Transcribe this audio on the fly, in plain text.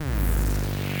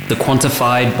the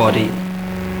quantified body.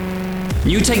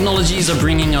 New technologies are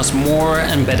bringing us more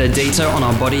and better data on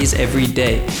our bodies every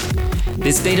day.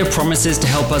 This data promises to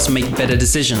help us make better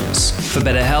decisions for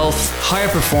better health, higher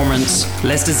performance,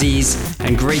 less disease,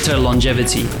 and greater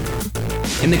longevity.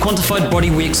 In the quantified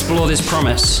body, we explore this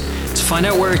promise to find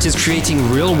out where it is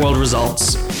creating real-world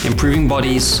results, improving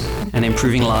bodies, and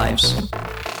improving lives.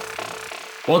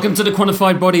 Welcome to the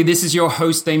quantified body. This is your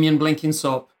host, Damien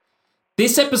Blenkinsop.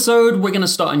 This episode, we're going to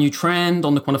start a new trend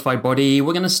on the quantified body.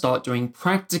 We're going to start doing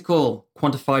practical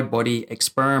quantified body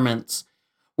experiments.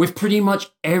 With pretty much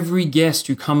every guest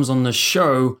who comes on the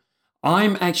show,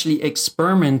 I'm actually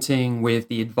experimenting with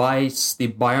the advice, the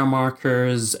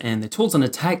biomarkers, and the tools and the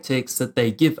tactics that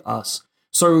they give us.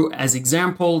 So as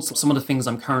examples, some of the things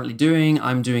I'm currently doing,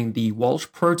 I'm doing the Walsh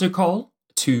protocol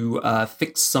to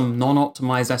fix some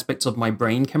non-optimized aspects of my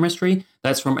brain chemistry.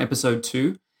 That's from episode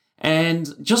 2.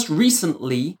 And just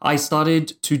recently, I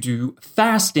started to do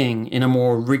fasting in a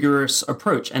more rigorous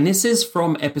approach. And this is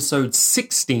from episode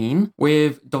 16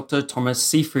 with Dr. Thomas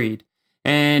Seyfried.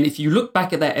 And if you look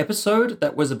back at that episode,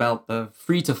 that was about the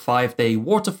 3 to 5 day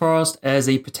water fast as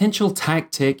a potential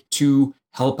tactic to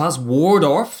help us ward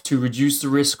off, to reduce the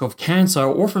risk of cancer,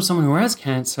 or for someone who has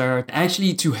cancer,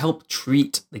 actually to help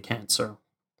treat the cancer.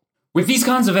 With these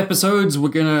kinds of episodes, we're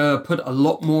going to put a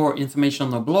lot more information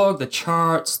on the blog, the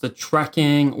charts, the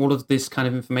tracking, all of this kind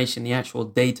of information, the actual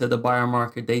data, the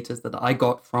biomarker data that I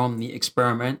got from the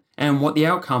experiment and what the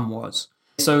outcome was.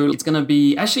 So it's going to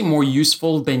be actually more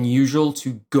useful than usual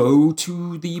to go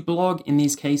to the blog in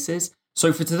these cases.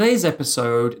 So for today's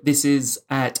episode, this is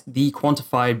at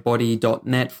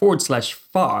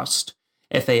thequantifiedbody.net/fast,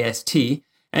 F-A-S-T.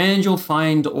 And you'll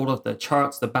find all of the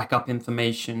charts, the backup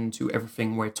information to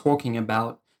everything we're talking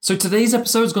about. So today's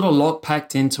episode's got a lot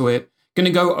packed into it. Going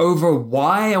to go over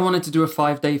why I wanted to do a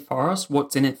 5-day fast,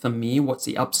 what's in it for me, what's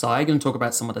the upside. Going to talk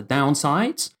about some of the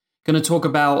downsides. Going to talk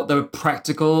about the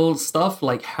practical stuff,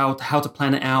 like how to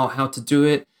plan it out, how to do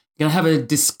it. Going to have a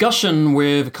discussion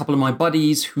with a couple of my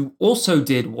buddies who also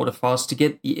did water fast to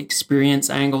get the experience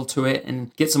angle to it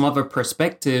and get some other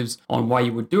perspectives on why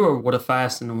you would do a water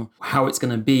fast and how it's going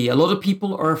to be. A lot of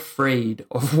people are afraid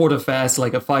of water fast,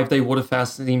 like a 5-day water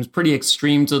fast seems pretty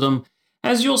extreme to them.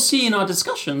 As you'll see in our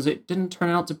discussions, it didn't turn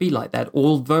out to be like that,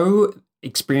 although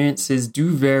experiences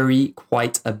do vary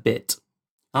quite a bit.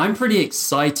 I'm pretty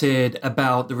excited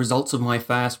about the results of my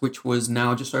fast, which was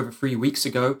now just over 3 weeks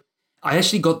ago. I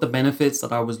actually got the benefits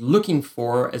that I was looking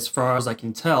for as far as I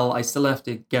can tell. I still have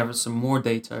to gather some more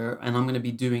data, and I'm going to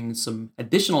be doing some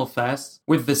additional fasts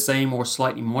with the same or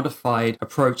slightly modified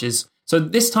approaches. So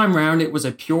this time around, it was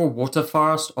a pure water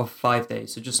fast of 5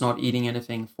 days. So just not eating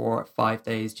anything for 5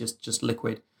 days, just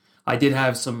liquid. I did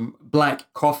have some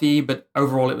black coffee, but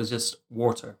overall it was just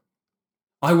water.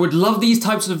 I would love these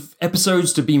types of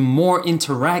episodes to be more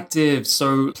interactive,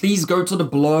 so please go to the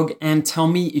blog and tell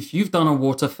me if you've done a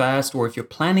water fast or if you're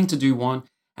planning to do one.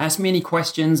 Ask me any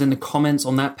questions in the comments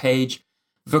on that page,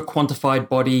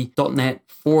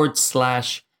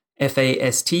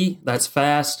 thequantifiedbody.net/FAST, that's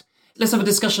fast. Let's have a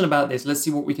discussion about this. Let's see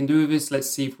what we can do with this. Let's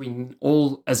see if we can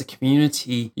all, as a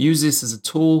community, use this as a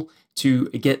tool to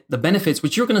get the benefits,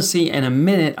 which you're going to see in a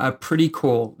minute, are pretty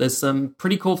cool. There's some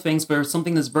pretty cool things for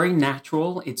something that's very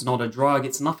natural. It's not a drug.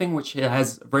 It's nothing which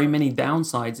has very many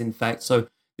downsides, in fact. So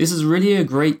this is really a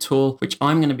great tool, which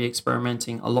I'm going to be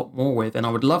experimenting a lot more with. And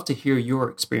I would love to hear your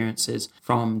experiences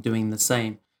from doing the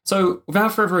same. So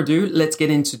without further ado, let's get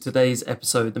into today's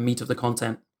episode, the meat of the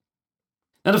content.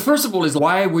 Now, the first of all is,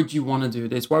 why would you want to do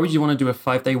this? Why would you want to do a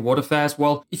 5-day water fast?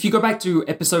 Well, if you go back to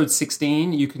episode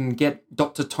 16, you can get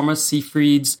Dr. Thomas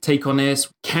Seyfried's take on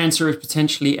this. Cancer is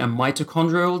potentially a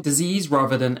mitochondrial disease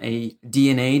rather than a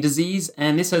DNA disease.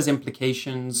 And this has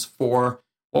implications for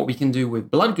what we can do with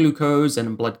blood glucose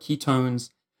and blood ketones.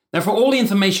 Now, for all the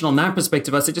information on that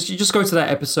perspective, I suggest you just go to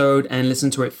that episode and listen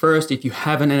to it first if you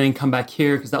haven't, and then come back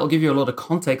here, because that will give you a lot of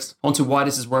context onto why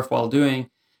this is worthwhile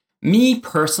doing. Me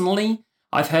personally,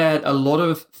 I've had a lot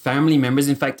of family members,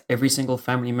 in fact, every single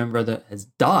family member that has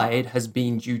died has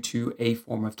been due to a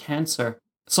form of cancer.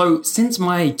 So since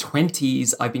my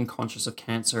 20s, I've been conscious of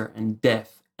cancer and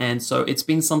death. And so it's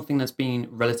been something that's been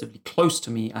relatively close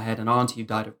to me. I had an auntie who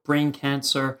died of brain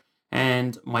cancer,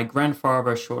 and my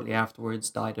grandfather shortly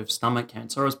afterwards died of stomach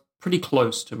cancer. I was pretty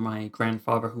close to my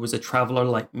grandfather, who was a traveler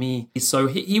like me. So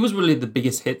he was really the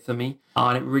biggest hit for me.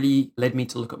 And it really led me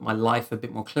to look at my life a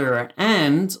bit more clearer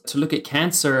and to look at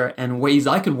cancer and ways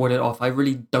I could ward it off. I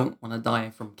really don't want to die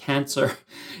from cancer.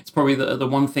 It's probably the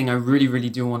one thing I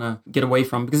really do want to get away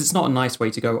from, because it's not a nice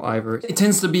way to go either. It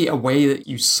tends to be a way that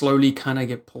you slowly kind of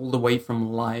get pulled away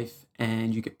from life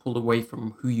and you get pulled away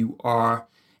from who you are.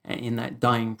 in that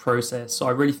dying process. So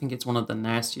I really think it's one of the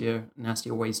nastier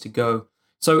ways to go.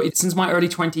 So since my early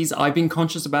 20s, I've been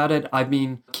conscious about it. I've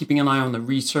been keeping an eye on the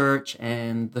research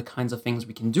and the kinds of things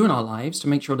we can do in our lives to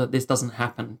make sure that this doesn't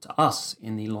happen to us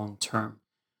in the long term.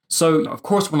 So, of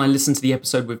course, when I listened to the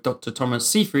episode with Dr. Thomas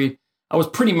Seyfried, I was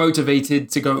pretty motivated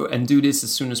to go and do this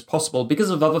as soon as possible because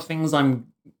of other things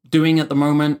I'm doing at the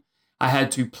moment. I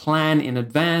had to plan in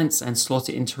advance and slot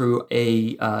it into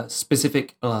a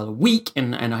specific week,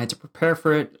 and I had to prepare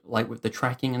for it, like with the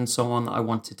tracking and so on that I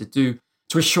wanted to do,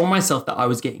 to assure myself that I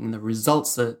was getting the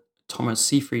results that Thomas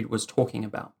Seyfried was talking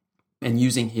about and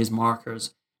using his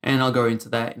markers. And I'll go into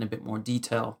that in a bit more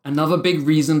detail. Another big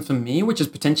reason for me, which is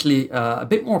potentially a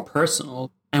bit more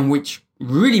personal and which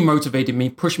really motivated me,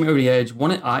 pushed me over the edge.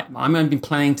 I've been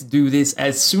planning to do this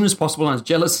as soon as possible. I was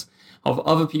jealous of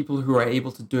other people who are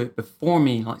able to do it before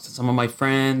me, like some of my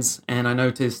friends. And I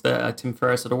noticed that Tim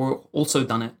Ferriss had also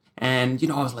done it. And,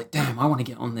 I was like, damn, I want to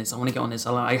get on this.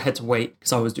 I had to wait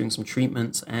because I was doing some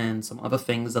treatments and some other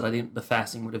things that the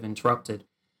fasting would have interrupted.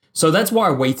 So that's why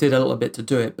I waited a little bit to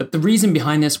do it. But the reason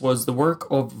behind this was the work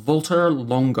of Walter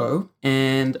Longo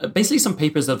and basically some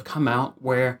papers that have come out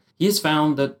where he has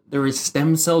found that there is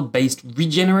stem cell-based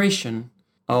regeneration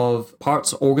of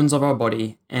parts, organs of our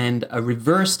body, and a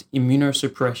reversed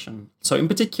immunosuppression. So in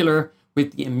particular,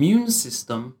 with the immune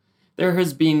system, there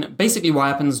has been, basically what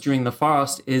happens during the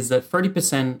fast is that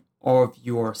 30% of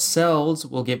your cells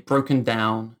will get broken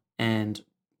down and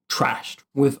trashed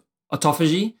with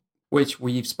autophagy, which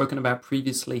we've spoken about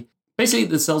previously. Basically,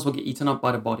 the cells will get eaten up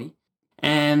by the body.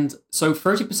 And so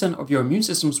 30% of your immune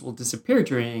systems will disappear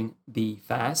during the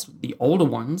fast, the older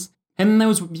ones, and then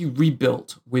those will be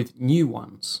rebuilt with new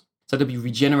ones. So they'll be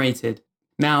regenerated.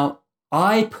 Now,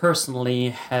 I personally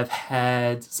have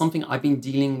had something I've been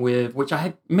dealing with, which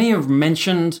I may have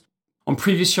mentioned on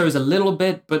previous shows a little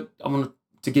bit, but I want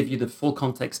to give you the full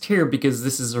context here because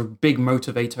this is a big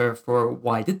motivator for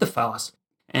why I did the fast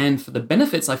and for the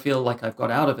benefits I feel like I've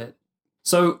got out of it.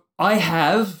 So I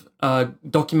have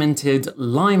documented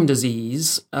Lyme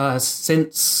disease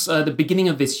since the beginning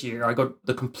of this year. I got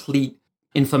the complete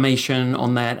information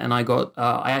on that, and I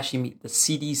actually meet the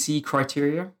CDC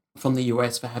criteria from the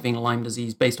US for having Lyme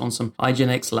disease based on some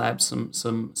IGNX labs,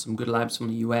 some good labs from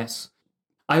the US.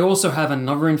 I also have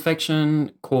another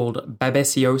infection called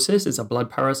babesiosis. It's a blood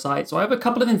parasite. So I have a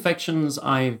couple of infections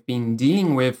I've been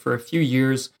dealing with for a few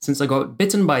years since I got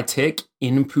bitten by a tick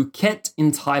in Phuket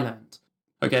in Thailand.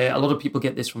 Okay, a lot of people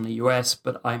get this from the US,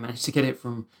 but I managed to get it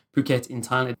from Phuket in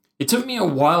Thailand. It took me a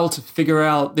while to figure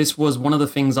out this was one of the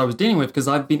things I was dealing with because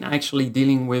I've been actually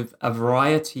dealing with a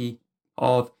variety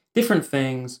of different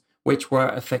things which were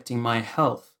affecting my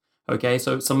health. Okay,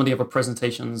 so some of the other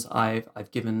presentations I've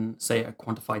given, say a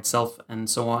quantified self and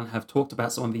so on, have talked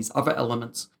about some of these other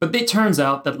elements. But it turns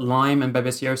out that Lyme and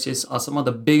babesiosis are some of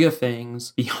the bigger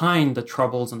things behind the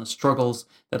troubles and the struggles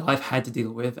that I've had to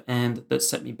deal with and that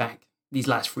set me back these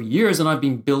last 3 years. And I've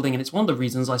been building, and it's one of the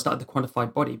reasons I started the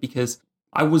quantified body, because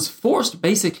I was forced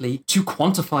basically to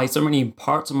quantify so many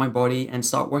parts of my body and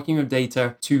start working with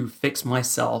data to fix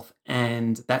myself.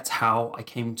 And that's how I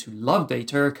came to love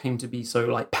data, came to be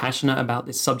so passionate about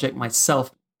this subject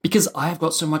myself, because I've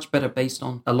got so much better based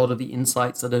on a lot of the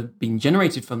insights that have been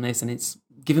generated from this. And it's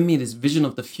given me this vision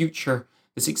of the future,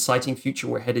 this exciting future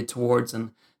we're headed towards.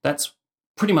 And that's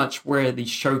pretty much where the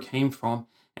show came from.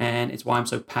 And it's why I'm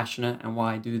so passionate and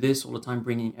why I do this all the time,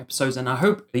 bringing episodes. And I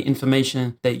hope the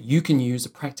information that you can use, the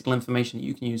practical information that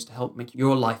you can use to help make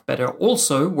your life better.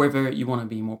 Also, whether you want to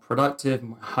be more productive,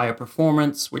 higher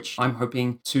performance, which I'm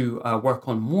hoping to work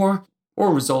on more,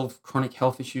 or resolve chronic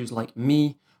health issues like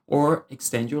me, or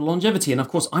extend your longevity. And of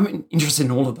course, I'm interested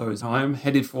in all of those. I'm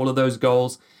headed for all of those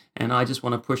goals. And I just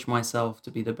want to push myself to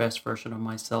be the best version of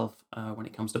myself when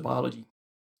it comes to biology.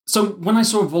 So when I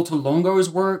saw Walter Longo's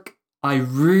work, I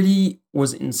really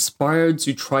was inspired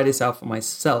to try this out for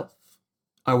myself.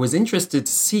 I was interested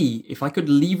to see if I could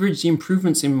leverage the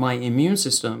improvements in my immune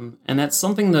system, and that's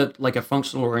something that a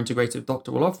functional or integrative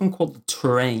doctor will often call the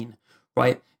terrain,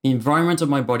 right? The environment of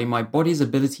my body's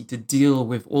ability to deal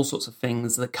with all sorts of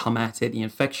things that come at it, the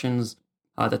infections,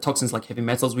 the toxins like heavy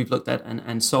metals we've looked at,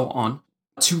 and so on,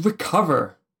 to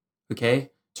recover,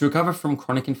 okay? To recover from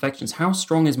chronic infections. How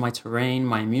strong is my terrain,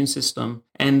 my immune system?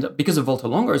 And because of Walter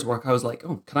Longo's work, I was like,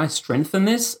 can I strengthen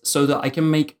this so that I can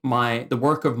make the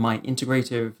work of my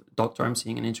integrative doctor? I'm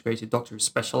seeing an integrative doctor who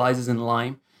specializes in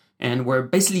Lyme. And we're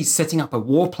basically setting up a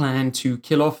war plan to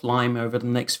kill off Lyme over the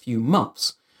next few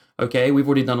months. Okay, we've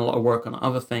already done a lot of work on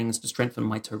other things to strengthen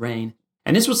my terrain.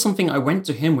 And this was something I went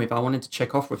to him with. I wanted to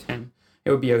check off with him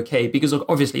it would be okay, because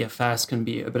obviously a fast can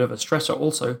be a bit of a stressor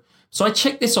also. So I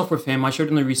checked this off with him. I showed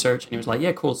him the research and he was like,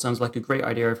 yeah, cool. Sounds like a great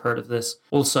idea. I've heard of this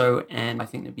also. And I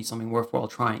think it'd be something worthwhile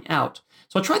trying out.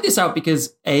 So I tried this out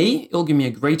because A, it'll give me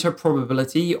a greater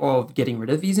probability of getting rid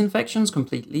of these infections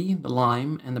completely, the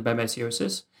Lyme and the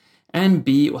babesiosis. And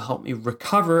B, it will help me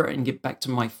recover and get back to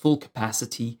my full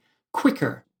capacity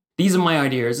quicker. These are my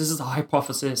ideas. This is a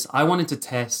hypothesis I wanted to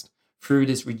test through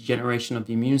this regeneration of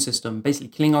the immune system, basically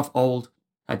killing off old,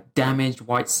 damaged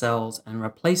white cells and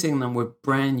replacing them with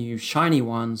brand new shiny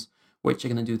ones, which are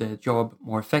going to do their job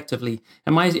more effectively.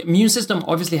 And my immune system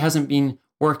obviously hasn't been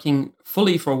working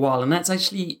fully for a while, and that's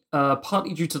actually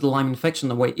partly due to the Lyme infection,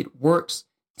 the way it works.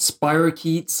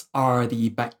 Spirochetes are the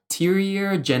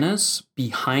bacteria genus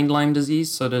behind Lyme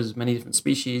disease, so there's many different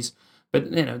species,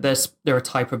 but they're a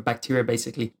type of bacteria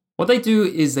basically. What they do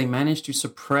is they manage to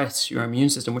suppress your immune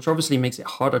system, which obviously makes it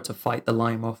harder to fight the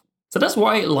Lyme off. So that's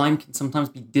why Lyme can sometimes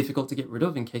be difficult to get rid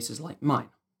of in cases like mine.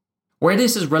 Where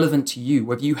this is relevant to you,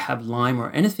 whether you have Lyme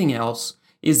or anything else,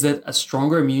 is that a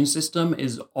stronger immune system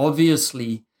is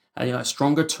obviously, a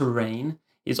stronger terrain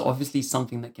is obviously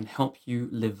something that can help you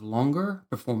live longer,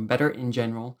 perform better in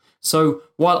general. So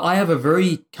while I have a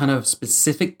very kind of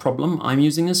specific problem I'm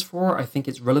using this for, I think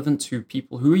it's relevant to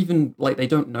people who even they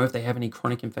don't know if they have any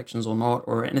chronic infections or not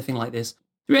or anything like this.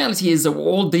 The reality is that we're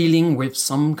all dealing with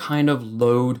some kind of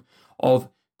load of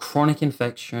chronic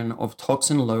infection, of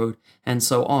toxin load, and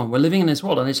so on. We're living in this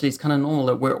world, and actually it's kind of normal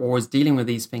that we're always dealing with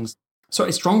these things. So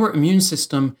a stronger immune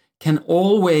system can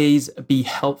always be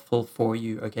helpful for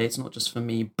you, okay? It's not just for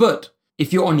me. But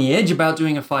if you're on the edge about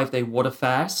doing a 5-day water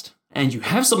fast, and you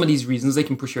have some of these reasons, they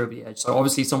can push you over the edge. So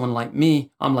obviously someone like me,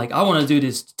 I'm like, I want to do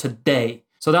this today.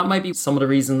 So that might be some of the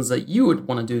reasons that you would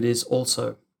want to do this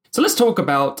also. So let's talk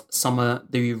about some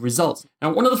of the results.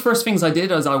 Now, one of the first things I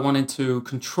did is I wanted to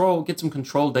get some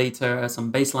control data, some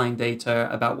baseline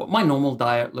data about what my normal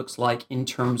diet looks like in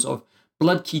terms of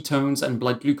blood ketones and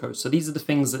blood glucose. So these are the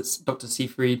things that Dr.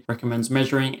 Seyfried recommends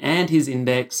measuring, and his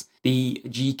index, the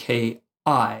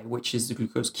GKI, which is the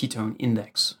glucose ketone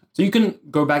index. So you can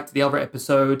go back to the other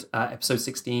episode, episode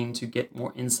 16, to get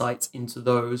more insights into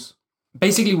those.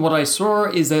 Basically, what I saw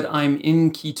is that I'm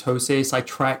in ketosis. I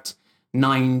tracked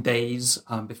 9 days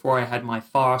before I had my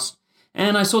fast.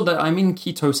 And I saw that I'm in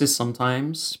ketosis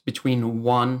sometimes between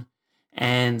 1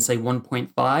 and say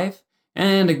 1.5.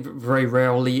 And very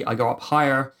rarely I go up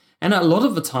higher. And a lot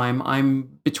of the time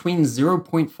I'm between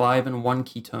 0.5 and 1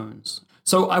 ketones.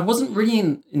 So I wasn't really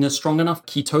in a strong enough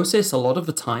ketosis a lot of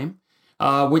the time.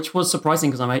 Which was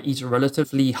surprising because I might eat a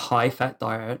relatively high-fat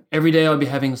diet. Every day I'll be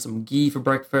having some ghee for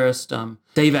breakfast,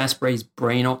 Dave Asprey's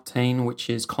brain octane, which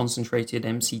is concentrated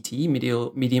MCT,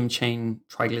 medium-chain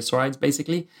triglycerides,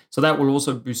 basically. So that will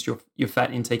also boost your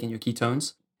fat intake and your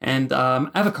ketones. And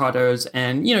avocados,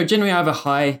 and generally I have a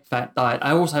high-fat diet.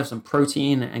 I also have some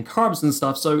protein and carbs and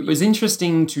stuff. So it was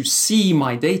interesting to see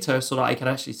my data so that I could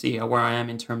actually see where I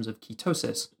am in terms of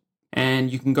ketosis.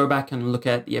 And you can go back and look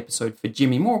at the episode for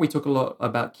Jimmy Moore. We talk a lot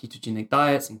about ketogenic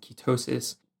diets and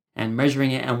ketosis and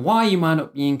measuring it and why you might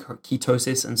not be in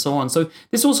ketosis and so on. So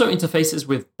this also interfaces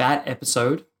with that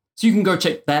episode. So you can go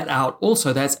check that out.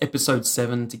 Also, that's episode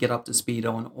 7 to get up to speed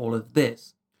on all of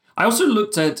this. I also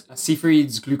looked at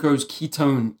Seyfried's glucose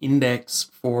ketone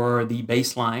index for the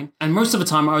baseline. And most of the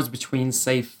time I was between,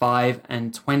 say, 5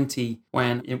 and 20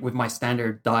 with my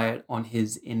standard diet on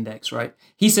his index, right?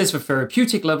 He says for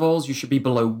therapeutic levels, you should be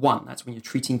below 1. That's when you're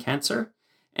treating cancer.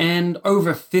 And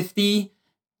over 50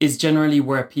 is generally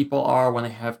where people are when they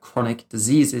have chronic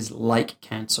diseases like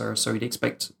cancer. So you'd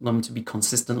expect them to be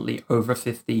consistently over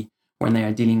 50 when they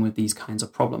are dealing with these kinds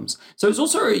of problems. So it's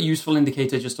also a useful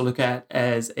indicator just to look at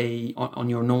as on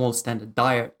your normal standard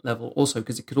diet level also,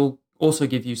 because it could also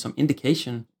give you some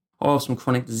indication of some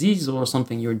chronic disease or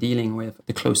something you're dealing with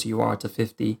the closer you are to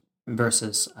 50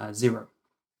 versus 0.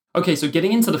 Okay, so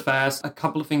getting into the fast, a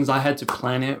couple of things I had to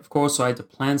plan it, of course. So I had to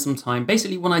plan some time,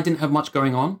 basically when I didn't have much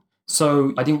going on.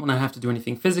 So I didn't want to have to do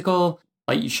anything physical.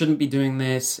 Like, you shouldn't be doing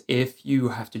this if you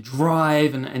have to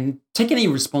drive and take any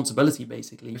responsibility,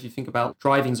 basically. If you think about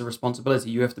driving as a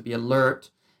responsibility, you have to be alert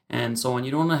and so on.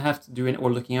 You don't want to have to do it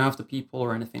or looking after people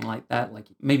or anything like that. Like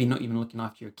maybe not even looking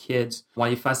after your kids while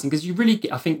you're fasting, because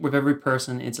I think with every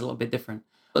person, it's a little bit different.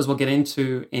 As we'll get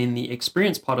into in the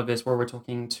experience part of this, where we're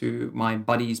talking to my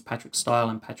buddies, Patrick Style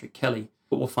and Patrick Kelly.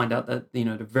 But we'll find out that, the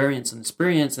variance and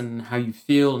experience and how you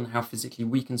feel and how physically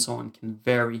weak and so on can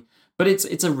vary. But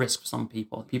it's a risk for some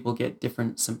people. People get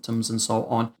different symptoms and so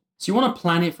on. So you want to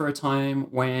plan it for a time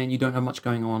when you don't have much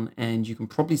going on and you can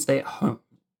probably stay at home.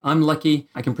 I'm lucky.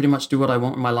 I can pretty much do what I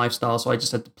want with my lifestyle. So I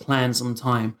just had to plan some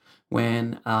time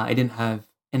when I didn't have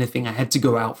anything I had to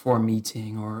go out for a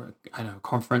meeting or, I don't know, a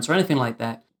conference or anything like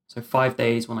that. So 5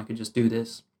 days when I could just do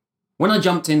this. When I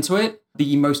jumped into it,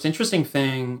 the most interesting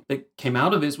thing that came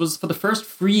out of it was for the first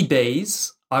 3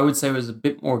 days, I would say it was a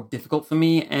bit more difficult for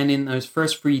me. And in those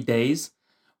first 3 days,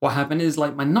 what happened is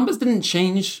like my numbers didn't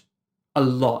change a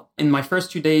lot. In my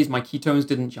first 2 days, my ketones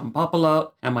didn't jump up a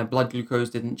lot and my blood glucose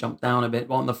didn't jump down a bit.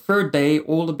 Well, on the third day,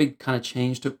 all the big kind of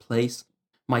change took place.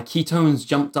 My ketones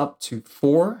jumped up to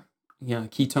 4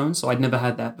 ketones. So I'd never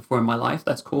had that before in my life.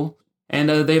 That's cool. And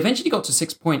they eventually got to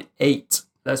 6.8.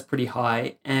 That's pretty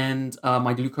high. And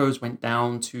my glucose went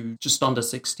down to just under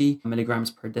 60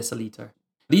 milligrams per deciliter.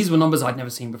 These were numbers I'd never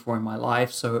seen before in my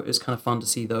life, so it was kind of fun to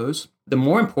see those. The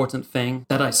more important thing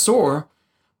that I saw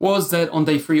was that on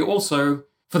day 3 also,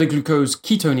 for the glucose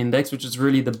ketone index, which is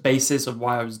really the basis of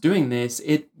why I was doing this,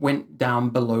 it went down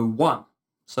below 1.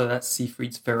 So that's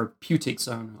Seyfried's therapeutic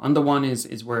zone. Under 1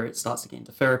 is where it starts to get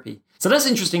into therapy. So that's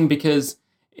interesting because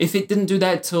if it didn't do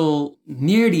that till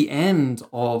near the end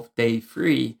of day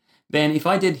 3, then if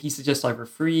I did, he suggests either a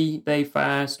 3-day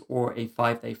fast or a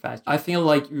 5-day fast. I feel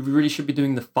like you really should be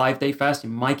doing the 5-day fast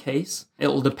in my case.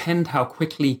 It'll depend how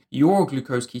quickly your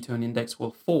glucose ketone index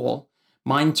will fall.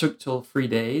 Mine took till 3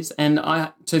 days. And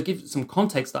to give some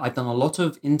context, I've done a lot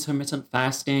of intermittent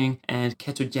fasting and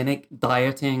ketogenic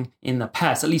dieting in the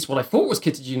past, at least what I thought was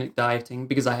ketogenic dieting,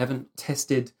 because I haven't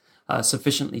tested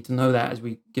sufficiently to know that as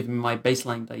we give my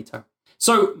baseline data.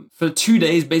 So for 2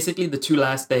 days, basically the 2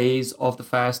 last days of the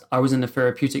fast, I was in the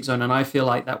therapeutic zone and I feel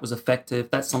like that was effective.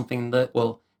 That's something that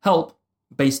will help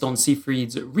based on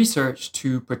Seyfried's research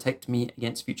to protect me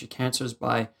against future cancers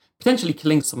by potentially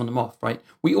killing some of them off, right?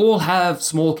 We all have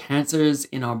small cancers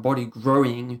in our body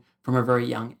growing from a very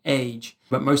young age,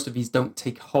 but most of these don't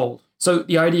take hold. So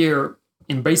the idea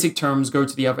in basic terms, go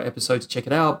to the other episode to check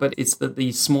it out, but it's that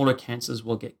these smaller cancers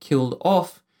will get killed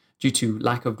off due to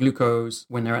lack of glucose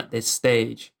when they're at this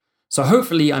stage. So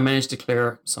hopefully I managed to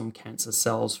clear some cancer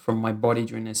cells from my body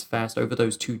during this fast over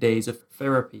those 2 days of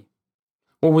therapy.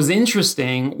 What was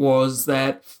interesting was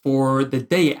that for the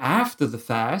day after the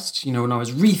fast, when I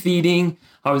was refeeding,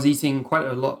 I was eating quite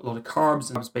a lot of carbs.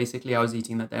 And I was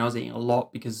eating that day. I was eating a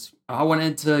lot because I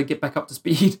wanted to get back up to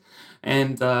speed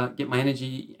and get my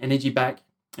energy back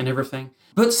and everything.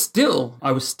 But still,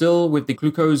 I was still with the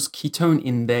glucose ketone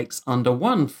index under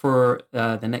 1 for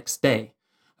the next day.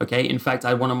 Okay, in fact, I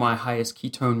had one of my highest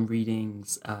ketone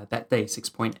readings that day,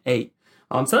 6.8.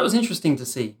 So that was interesting to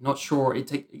see. Not sure,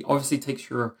 it obviously takes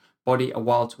your body a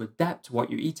while to adapt to what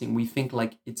you're eating. We think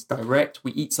like it's direct.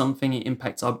 We eat something, it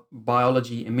impacts our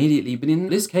biology immediately. But in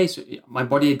this case, my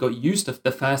body had got used to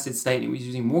the fasted state and it was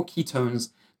using more ketones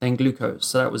than glucose.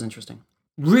 So that was interesting.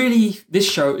 Really, this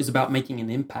show is about making an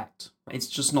impact. It's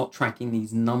just not tracking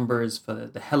these numbers for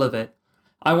the hell of it.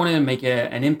 I want to make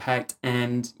an impact.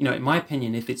 And, in my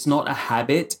opinion, if it's not a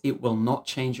habit, it will not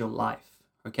change your life.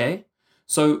 Okay?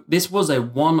 So this was a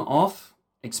one-off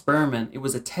experiment. It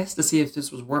was a test to see if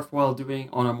this was worthwhile doing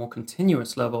on a more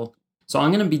continuous level. So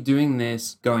I'm going to be doing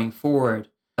this going forward.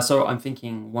 So I'm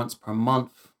thinking once per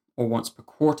month or once per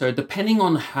quarter, depending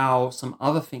on how some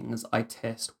other things I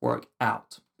test work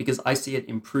out. Because I see it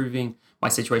improving my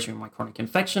situation with my chronic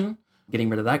infection, getting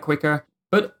rid of that quicker,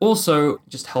 but also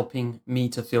just helping me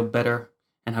to feel better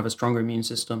and have a stronger immune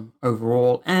system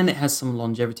overall. And it has some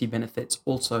longevity benefits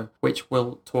also, which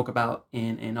we'll talk about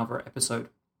in another episode.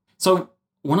 So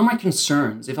one of my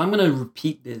concerns, if I'm going to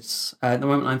repeat this, at the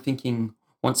moment I'm thinking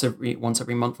once every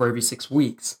month or every 6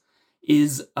 weeks,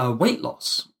 is weight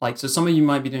loss. So some of you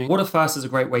might be doing, water fast is a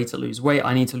great way to lose weight.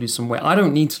 I need to lose some weight. I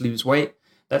don't need to lose weight.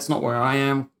 That's not where I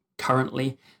am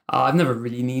currently. I've never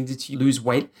really needed to lose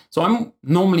weight. So I'm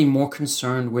normally more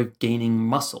concerned with gaining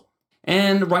muscle.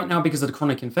 And right now, because of the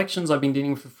chronic infections I've been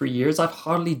dealing with for 3 years, I've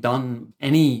hardly done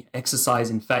any exercise,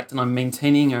 in fact, and I'm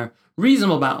maintaining a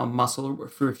reasonable amount of muscle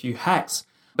through a few hacks.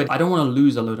 But I don't want to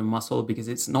lose a load of muscle because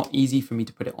it's not easy for me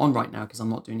to put it on right now because I'm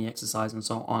not doing the exercise and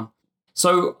so on.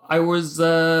 So I was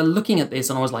looking at this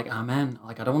and I was like, oh man,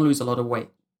 I don't want to lose a lot of weight.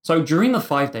 So during the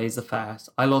 5 days of fast,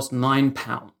 I lost 9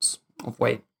 pounds of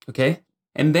weight, okay?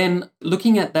 And then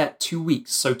looking at that 2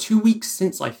 weeks, so 2 weeks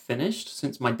since I finished,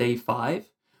 since my day 5,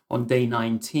 on day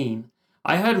 19,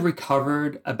 I had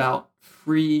recovered about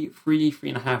three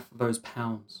and a half of those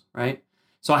pounds, right?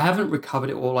 So I haven't recovered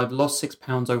it all. I've lost 6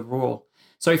 pounds overall.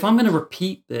 So if I'm going to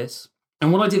repeat this,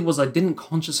 and what I did was I didn't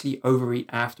consciously overeat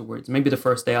afterwards. Maybe the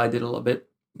first day I did a little bit.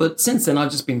 But since then,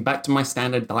 I've just been back to my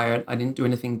standard diet. I didn't do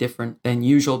anything different than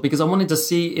usual because I wanted to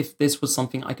see if this was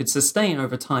something I could sustain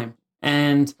over time.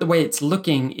 And the way it's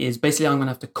looking is basically I'm going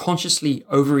to have to consciously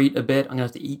overeat a bit. I'm going to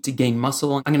have to eat to gain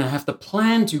muscle. I'm going to have to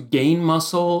plan to gain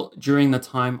muscle during the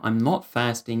time I'm not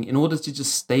fasting in order to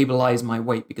just stabilize my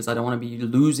weight, because I don't want to be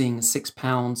losing 6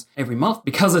 pounds every month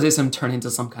because of this and turn into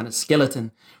some kind of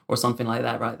skeleton or something like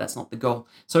that, right? That's not the goal.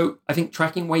 So I think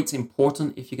tracking weight's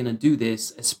important if you're going to do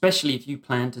this, especially if you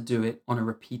plan to do it on a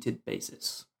repeated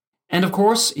basis. And of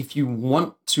course, if you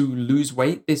want to lose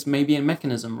weight, this may be a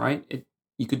mechanism, right?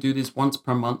 You could do this once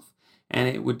per month, and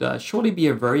it would surely be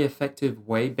a very effective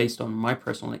way, based on my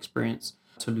personal experience,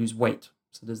 to lose weight.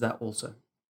 So there's that also.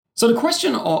 So the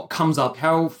question comes up,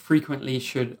 how frequently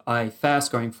should I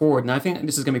fast going forward? And I think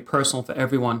this is going to be personal for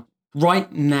everyone.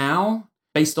 Right now,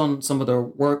 based on some of the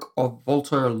work of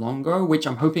Walter Longo, which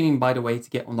I'm hoping, by the way, to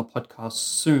get on the podcast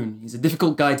soon. He's a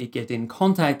difficult guy to get in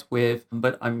contact with,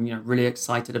 but I'm really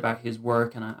excited about his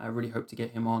work, and I really hope to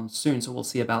get him on soon. So we'll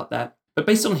see about that. But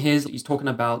based on he's talking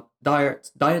about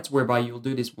diets whereby you'll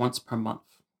do this once per month.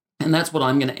 And that's what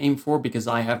I'm going to aim for, because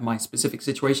I have my specific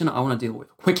situation I want to deal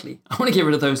with quickly. I want to get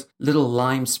rid of those little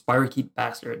Lyme spirochete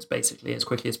bastards, basically, as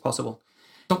quickly as possible.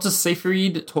 Dr.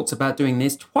 Seyfried talks about doing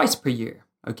this twice per year.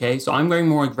 Okay, so I'm going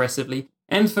more aggressively.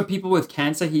 And for people with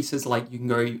cancer, he says, you can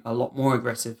go a lot more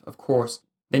aggressive, of course.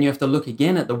 Then you have to look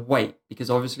again at the weight, because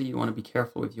obviously you want to be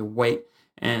careful with your weight.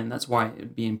 And that's why it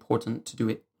would be important to do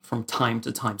it from time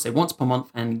to time, say once per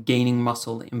month, and gaining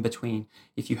muscle in between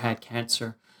if you had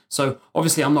cancer. So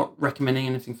obviously I'm not recommending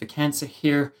anything for cancer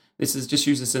here. This is just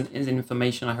used as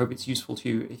information. I hope it's useful to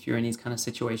you if you're in these kind of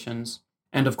situations.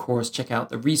 And of course, check out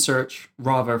the research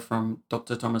rather from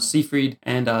Dr. Thomas Seyfried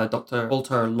and Dr.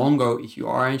 Walter Longo if you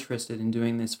are interested in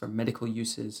doing this for medical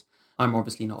uses. I'm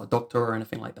obviously not a doctor or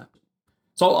anything like that.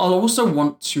 So I'll also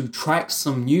want to track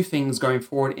some new things going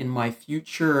forward in my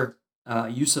future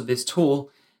use of this tool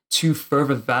to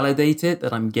further validate it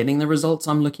that I'm getting the results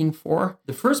I'm looking for.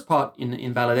 The first part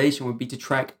in validation would be to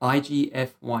track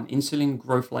IGF-1, insulin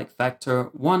growth-like factor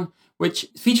 1, which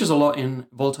features a lot in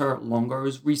Walter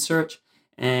Longo's research,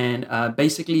 and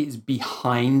basically is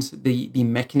behind the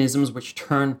mechanisms which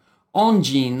turn on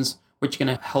genes which are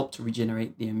going to help to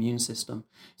regenerate the immune system.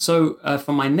 So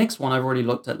for my next one, I've already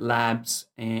looked at labs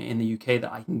in the UK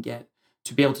that I can get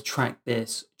to be able to track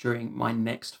this during my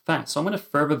next fast. So I'm going to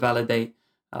further validate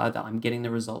that I'm getting the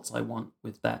results I want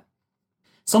with that.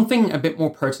 Something a bit more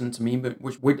pertinent to me, but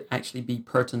which would actually be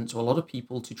pertinent to a lot of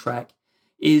people to track,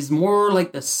 is more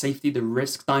like the safety, the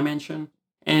risk dimension.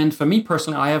 And for me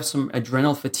personally, I have some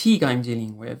adrenal fatigue I'm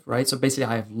dealing with, right? So basically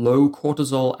I have low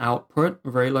cortisol output,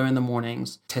 very low in the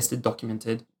mornings, tested,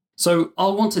 documented. So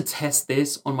I'll want to test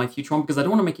this on my future one because I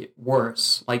don't want to make it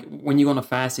worse. Like when you go on a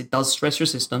fast, it does stress your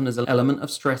system. There's an element of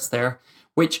stress there,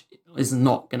 which is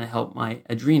not going to help my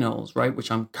adrenals, right?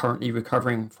 Which I'm currently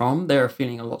recovering from. They're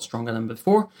feeling a lot stronger than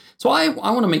before. So I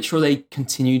want to make sure they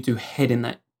continue to head in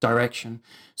that direction.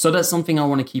 So that's something I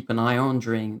want to keep an eye on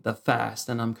during the fast.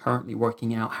 And I'm currently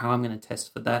working out how I'm going to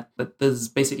test for that. But there's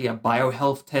basically a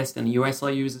biohealth test in the US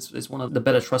I use. It's one of the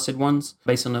better trusted ones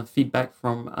based on the feedback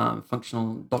from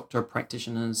functional doctor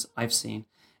practitioners I've seen.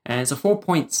 And it's a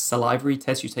 4-point salivary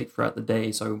test you take throughout the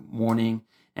day. So morning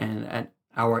and at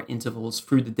hour intervals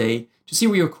through the day to see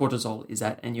where your cortisol is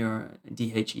at and your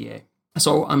DHEA.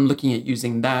 So I'm looking at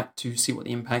using that to see what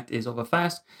the impact is of a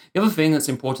fast. The other thing that's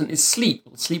important is sleep.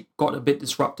 Sleep got a bit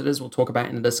disrupted, as we'll talk about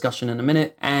in the discussion in a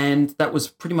minute. And that was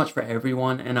pretty much for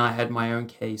everyone. And I had my own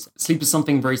case. Sleep is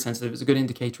something very sensitive. It's a good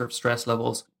indicator of stress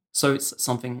levels. So it's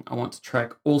something I want to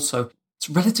track also. It's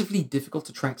relatively difficult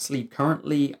to track sleep.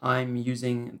 Currently, I'm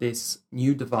using this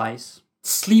new device.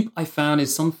 Sleep, I found,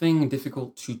 is something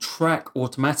difficult to track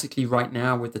automatically right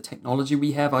now with the technology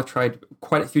we have. I've tried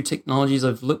quite a few technologies.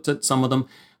 I've looked at some of them.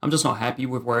 I'm just not happy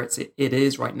with where it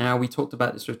is right now. We talked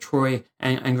about this with Troy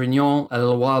and Grignon a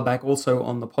little while back also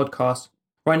on the podcast.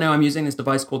 Right now, I'm using this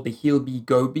device called the Healbee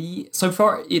Gobi. So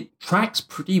far, it tracks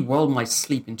pretty well my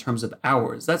sleep in terms of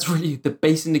hours. That's really the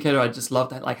base indicator. I just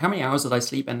love that. Like, how many hours did I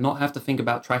sleep and not have to think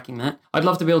about tracking that? I'd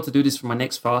love to be able to do this for my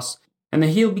next fast. And the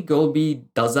Healbee Gobi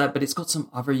does that, but it's got some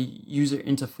other user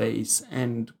interface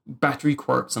and battery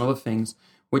quirks and other things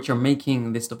which are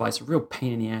making this device a real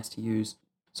pain in the ass to use.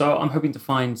 So I'm hoping to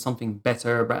find something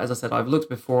better. But as I said, I've looked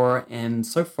before and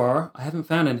so far I haven't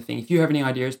found anything. If you have any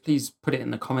ideas, please put it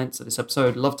in the comments of this episode.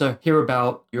 I'd love to hear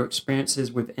about your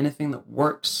experiences with anything that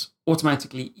works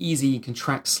automatically, easy, can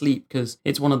track sleep, because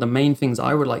it's one of the main things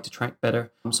I would like to track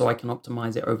better so I can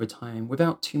optimize it over time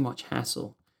without too much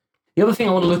hassle. The other thing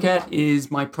I want to look at is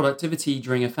my productivity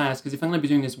during a fast, because if I'm going to be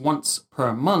doing this once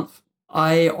per month,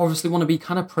 I obviously want to be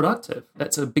kind of productive.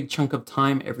 That's a big chunk of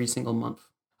time every single month.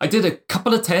 I did a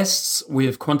couple of tests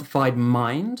with Quantified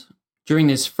Mind during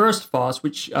this first fast,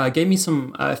 which gave me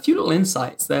a few little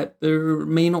insights that there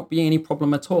may not be any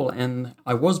problem at all. And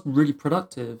I was really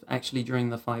productive actually during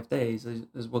the 5 days,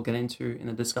 as we'll get into in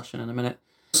a discussion in a minute.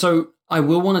 So I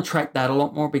will want to track that a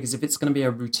lot more, because if it's going to be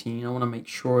a routine, I want to make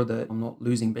sure that I'm not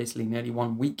losing basically nearly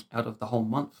 1 week out of the whole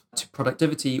month to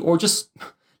productivity, or just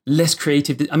less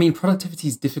creative. I mean, productivity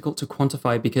is difficult to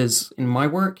quantify, because in my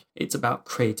work, it's about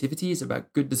creativity, it's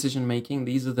about good decision making.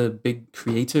 These are the big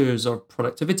creators of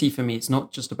productivity for me. It's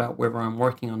not just about whether I'm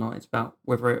working or not, it's about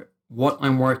whether what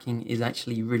I'm working is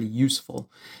actually really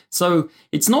useful. So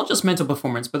it's not just mental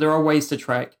performance, but there are ways to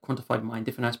track, quantify my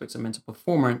different aspects of mental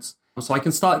performance. So I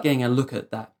can start getting a look at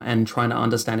that and trying to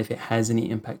understand if it has any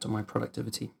impact on my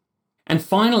productivity. And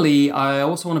finally, I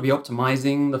also want to be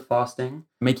optimizing the fasting,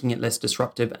 making it less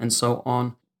disruptive, and so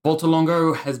on. Walter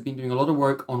Longo has been doing a lot of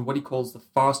work on what he calls the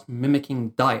fast mimicking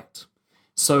diet.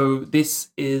 So this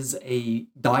is a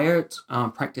diet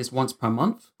practiced once per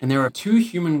month. And there are 2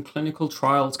 human clinical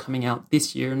trials coming out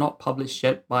this year, not published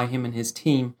yet, by him and his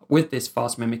team with this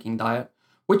fast mimicking diet,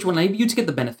 which will enable you to get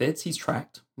the benefits he's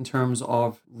tracked in terms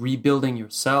of rebuilding your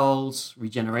cells,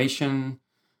 regeneration,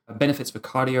 benefits for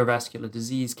cardiovascular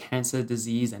disease, cancer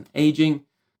disease, and aging,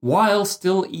 while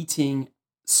still eating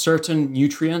certain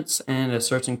nutrients and a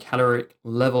certain caloric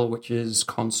level, which is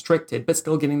constricted, but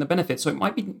still getting the benefits. So it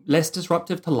might be less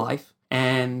disruptive to life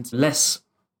and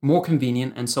more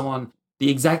convenient, and so on. The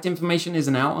exact information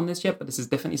isn't out on this yet, but this is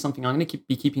definitely something I'm going to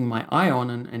be keeping my eye on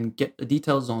and get the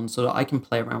details on, so that I can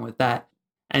play around with that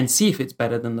and see if it's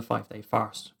better than the 5-day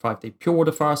fast, 5-day pure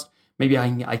water fast. Maybe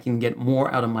I can get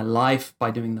more out of my life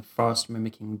by doing the fast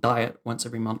mimicking diet once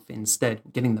every month instead,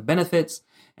 getting the benefits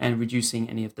and reducing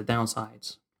any of the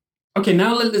downsides. Okay,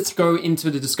 now let's go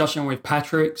into the discussion with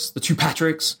the 2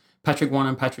 Patricks, Patrick 1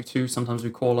 and Patrick 2, sometimes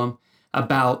we call them,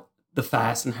 about the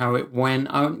fast and how it went.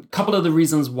 A couple of the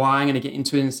reasons why I'm going to get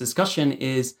into in this discussion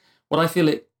is what I feel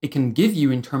it can give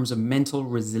you in terms of mental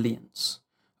resilience.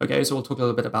 Okay, so we'll talk a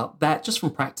little bit about that just from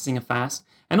practicing a fast,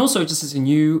 and also just as a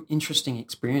new, interesting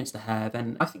experience to have.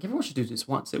 And I think everyone should do this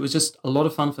once. It was just a lot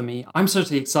of fun for me. I'm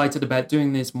certainly excited about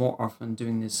doing this more often,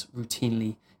 doing this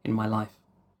routinely in my life.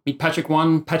 Meet Patrick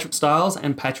 1, Patrick Styles,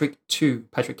 and Patrick 2,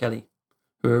 Patrick Kelly,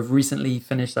 who have recently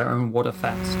finished their own water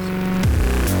fast.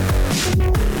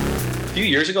 A few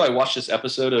years ago, I watched this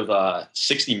episode of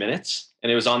 60 Minutes,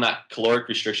 and it was on that Caloric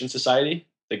Restriction Society.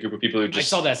 The group of people who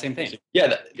just... I saw that same thing.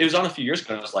 Yeah, it was on a few years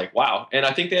ago, and I was like, wow. And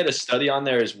I think they had a study on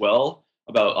there as well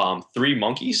about 3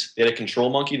 monkeys. They had a control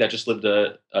monkey that just lived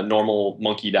a normal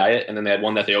monkey diet, and then they had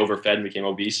one that they overfed and became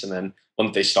obese, and then one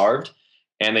that they starved.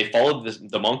 And they followed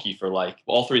the monkey for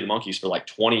all 3 of the monkeys for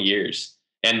 20 years.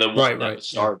 And the one that was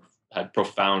starved had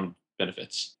profound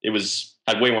benefits. It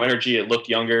had way more energy. It looked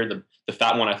younger. The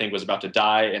fat one, I think, was about to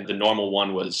die, and the normal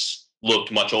one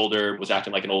looked much older, was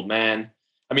acting like an old man.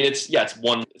 I mean, it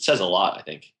says a lot, I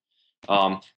think.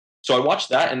 So I watched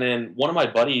that, and then one of my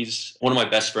buddies, one of my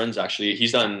best friends, actually,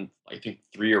 he's done, I think,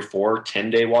 3 or 4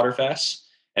 10-day water fasts.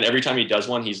 And every time he does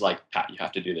one, he's like, Pat, you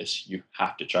have to do this. You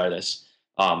have to try this.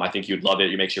 I think you'd love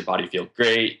it. It makes your body feel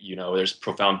great. There's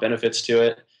profound benefits to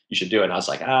it. You should do it. And I was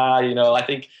like, I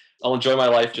think I'll enjoy my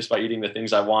life just by eating the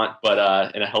things I want,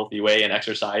 but in a healthy way, and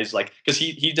exercise. Because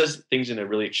he does things in a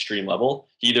really extreme level.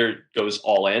 He either goes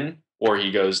all in or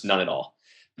he goes none at all.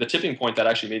 The tipping point that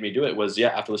actually made me do it was,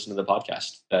 after listening to the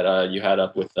podcast that you had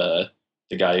up with the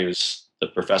guy who's the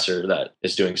professor that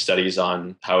is doing studies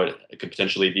on how it could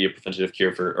potentially be a preventative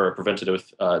cure or a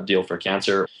preventative deal for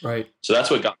cancer. Right. So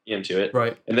that's what got me into it.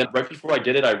 Right. And then right before I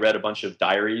did it, I read a bunch of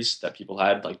diaries that people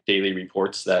had, daily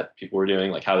reports that people were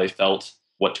doing, how they felt,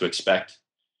 what to expect,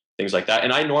 things like that.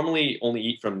 And I normally only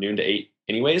eat from noon to 8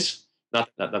 anyways. Not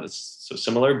that it's so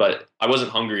similar, but I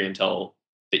wasn't hungry until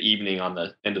the evening on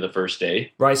the end of the first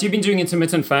day. Right. So you've been doing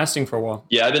intermittent fasting for a while.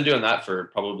 Yeah, I've been doing that for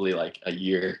probably a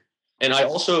year. And I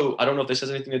don't know if this has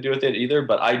anything to do with it either,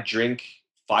 but I drink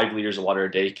 5 liters of water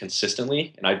a day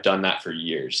consistently, and I've done that for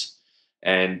years.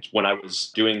 And when I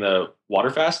was doing the water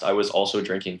fast, I was also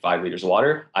drinking 5 liters of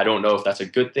water. I don't know if that's a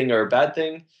good thing or a bad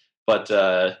thing, but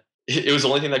it was the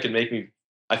only thing that could make me,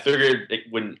 I figured it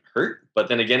wouldn't hurt, but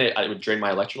then again, it would drain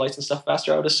my electrolytes and stuff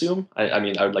faster, I would assume. I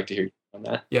would like to hear on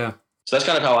that. Yeah. So that's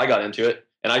kind of how I got into it.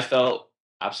 And I felt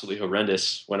absolutely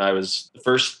horrendous when I was the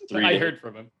first 3 days. I heard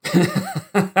from him.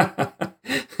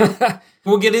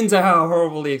 We'll get into how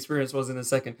horrible the experience was in a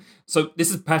second. So this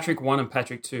is Patrick 1 and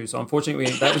Patrick 2. So unfortunately,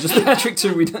 that was just Patrick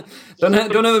 2. We don't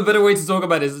have a better way to talk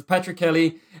about it. This is Patrick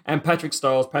Kelly and Patrick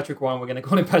Styles. Patrick 1, we're going to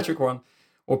call him Patrick 1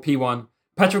 or P1.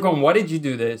 Patrick 1, why did you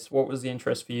do this? What was the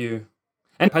interest for you?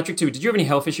 And Patrick too, did you have any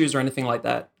health issues or anything like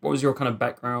that? What was your kind of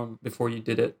background before you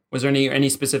did it? Was there any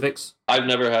specifics? I've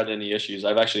never had any issues.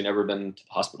 I've actually never been to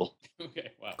the hospital. Okay,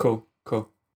 wow. Cool.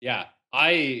 Yeah,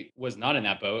 I was not in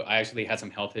that boat. I actually had some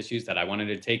health issues that I wanted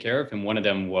to take care of. And one of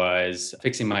them was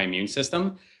fixing my immune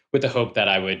system with the hope that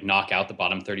I would knock out the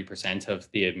bottom 30% of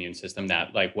the immune system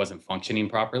that like wasn't functioning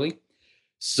properly.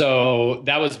 So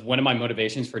that was one of my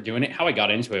motivations for doing it. How I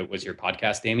got into it was your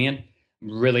podcast, Damien.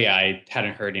 Really, I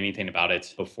hadn't heard anything about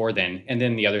it before then. And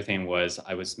then the other thing was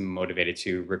I was motivated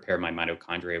to repair my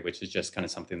mitochondria, which is just kind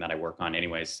of something that I work on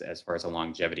anyways, as far as a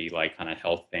longevity, like kind of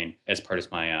health thing as part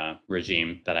of my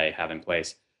regime that I have in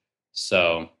place.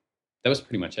 So that was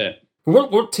pretty much it.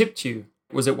 What tipped you?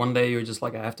 Was it one day you were just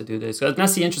like, I have to do this?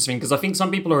 That's the interesting, because I think some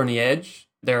people are on the edge.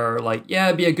 They're like, yeah,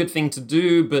 it'd be a good thing to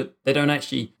do, but they don't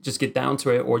actually just get down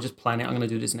to it or just plan it. I'm going to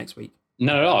do this next week.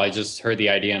 Not at all. I just heard the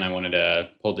idea and I wanted to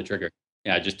pull the trigger.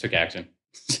 Yeah, I just took action.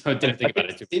 So I didn't think about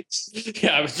it too much.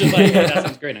 Yeah, I was just like, yeah, that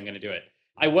sounds great. I'm going to do it.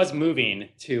 I was moving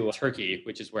to Turkey,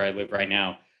 which is where I live right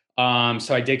now.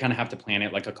 So I did kind of have to plan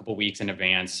it like a couple weeks in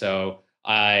advance. So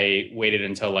I waited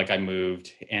until like I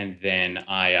moved, and then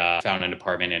I found an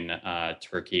apartment in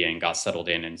Turkey and got settled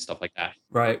in and stuff like that.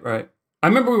 Right. I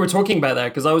remember we were talking about that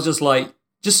because I was just like,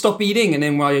 just stop eating, and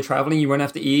then while you're traveling, you won't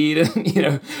have to eat.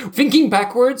 And, thinking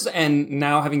backwards, and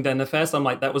now having done the fast, I'm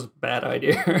like, that was a bad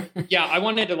idea. Yeah, I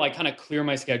wanted to like kind of clear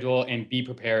my schedule and be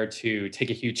prepared to take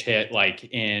a huge hit like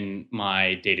in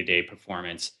my day-to-day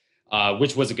performance,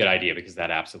 which was a good idea because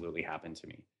that absolutely happened to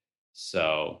me.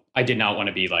 So I did not want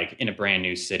to be like in a brand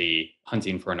new city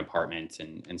hunting for an apartment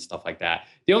and stuff like that.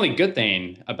 The only good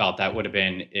thing about that would have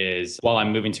been is while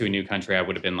I'm moving to a new country, I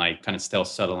would have been like kind of still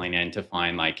settling in to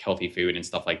find like healthy food and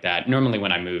stuff like that. Normally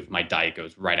when I move, my diet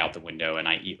goes right out the window and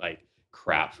I eat like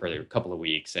crap for a couple of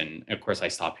weeks. And of course I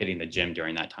stopped hitting the gym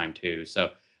during that time too. So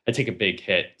I take a big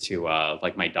hit to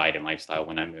like my diet and lifestyle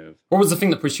when I move. What was the thing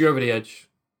that pushed you over the edge?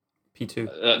 P2.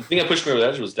 The thing that pushed me over the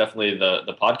edge was definitely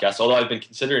the podcast. Although I've been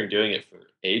considering doing it for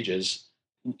ages.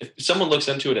 If someone looks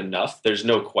into it enough, there's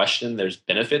no question there's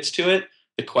benefits to it.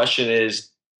 The question is,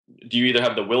 do you either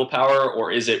have the willpower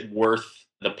or is it worth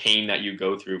the pain that you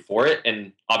go through for it?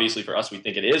 And obviously for us, we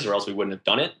think it is, or else we wouldn't have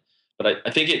done it. But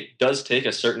I think it does take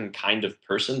a certain kind of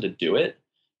person to do it.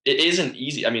 It isn't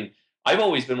easy. I mean, I've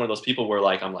always been one of those people where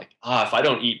I'm like, if I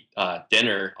don't eat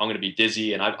dinner, I'm going to be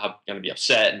dizzy and I'm going to be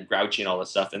upset and grouchy and all that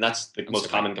stuff. And that's the most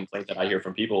common complaint that I hear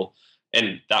from people.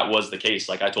 And that was the case.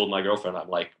 Like I told my girlfriend, I'm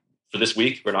like, for this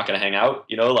week, we're not going to hang out.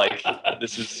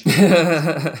 This is.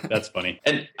 That's funny.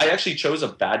 And I actually chose a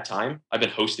bad time. I've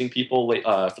been hosting people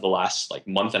for the last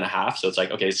month and a half. So it's like,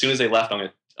 okay, as soon as they left, I'm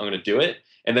going to do it.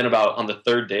 And then on the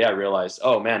third day, I realized,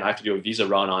 oh man, I have to do a visa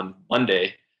run on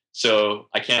Monday. So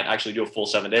I can't actually do a full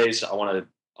 7 days.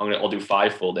 I'll do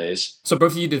 5 full days. So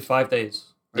both of you did 5 days,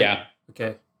 right? Yeah.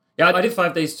 Okay. Yeah, I did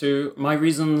 5 days too. My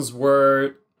reasons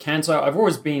were cancer. I've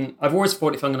always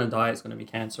thought if I'm going to die, it's going to be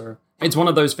cancer. It's one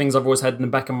of those things I've always had in the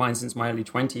back of mind since my early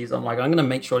 20s. I'm like, I'm going to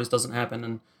make sure this doesn't happen.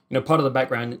 And, part of the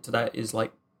background to that is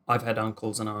like, I've had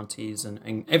uncles and aunties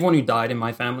and everyone who died in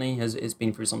my family has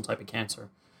been through some type of cancer.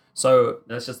 So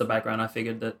that's just the background. I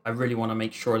figured that I really want to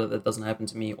make sure that doesn't happen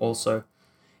to me also.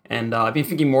 And I've been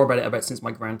thinking more about it since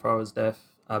my grandfather's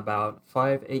death about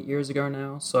 8 years ago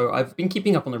now. So I've been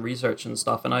keeping up on the research and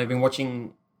stuff, and I've been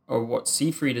watching what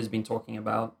Seyfried has been talking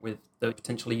about with the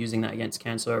potentially using that against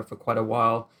cancer for quite a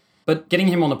while. But getting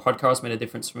him on the podcast made a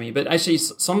difference for me. But actually,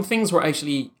 some things were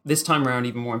actually, this time around,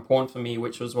 even more important for me,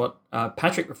 which was what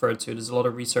Patrick referred to. There's a lot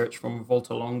of research from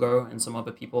Volta Longo and some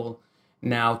other people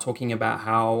now talking about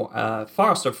how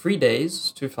fast of 3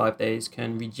 days to 5 days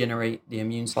can regenerate the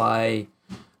immune by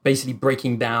basically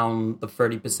breaking down the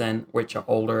 30%, which are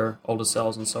older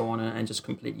cells and so on, and just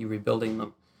completely rebuilding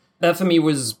them. That for me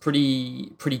was pretty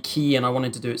key, and I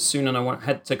wanted to do it soon, and I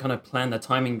had to kind of plan the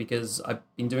timing because I've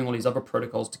been doing all these other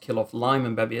protocols to kill off Lyme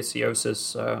and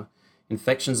babesiosis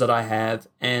infections that I have,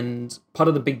 and part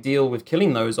of the big deal with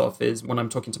killing those off is when I'm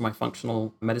talking to my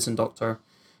functional medicine doctor,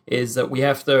 is that we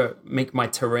have to make my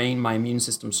immune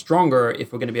system stronger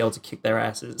if we're going to be able to kick their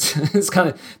asses.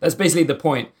 That's basically the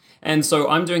point. And so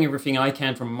I'm doing everything I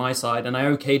can from my side, and I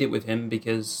okayed it with him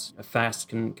because a fast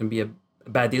can be a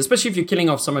bad deal, especially if you're killing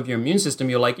off some of your immune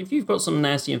system. You're like, if you've got some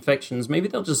nasty infections, maybe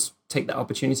they'll just take that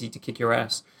opportunity to kick your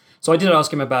ass. So I did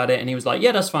ask him about it, and he was like,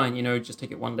 yeah, that's fine, just take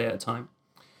it 1 day at a time.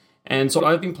 And so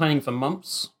I've been planning for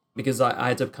months because I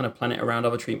had to kind of plan it around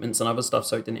other treatments and other stuff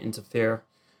so it didn't interfere.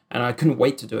 And I couldn't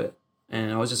wait to do it.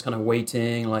 And I was just kind of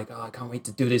waiting, like, I can't wait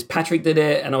to do this. Patrick did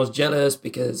it, and I was jealous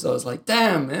because I was like,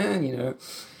 damn, man,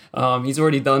 he's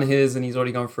already done his and he's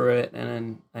already gone through it.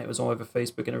 And then it was all over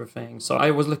Facebook and everything. So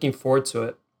I was looking forward to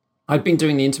it. I've been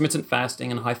doing the intermittent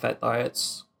fasting and high-fat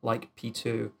diets like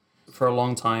P2 for a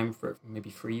long time, for maybe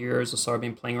 3 years or so. I've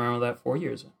been playing around with that, 4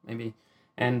 years maybe.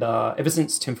 And ever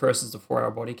since Tim Ferriss's The 4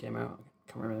 Hour Body came out,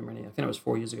 I can't remember any, I think it was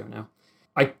 4 years ago now.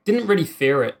 I didn't really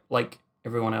fear it like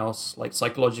everyone else. Like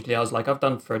psychologically, I was like, I've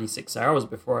done 36 hours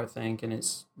before, I think, and it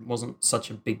wasn't such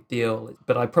a big deal.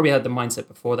 But I probably had the mindset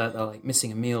before that like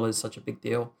missing a meal is such a big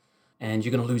deal and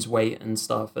you're going to lose weight and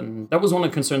stuff. And that was one of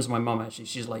the concerns of my mom, actually.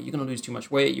 She's like, you're going to lose too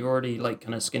much weight. You're already like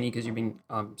kind of skinny because you've been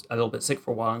a little bit sick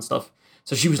for a while and stuff.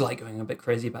 So she was like going a bit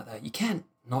crazy about that. You can't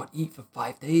not eat for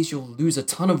 5 days. You'll lose a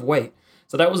ton of weight.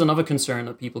 So that was another concern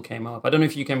that people came up. I don't know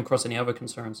if you came across any other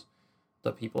concerns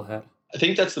that people had. I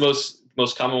think that's the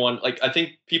most common one. Like, I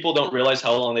think people don't realize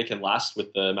how long they can last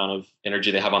with the amount of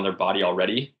energy they have on their body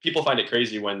already. People find it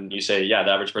crazy when you say, yeah,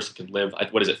 the average person can live,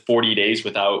 40 days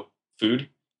without food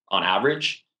on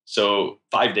average. So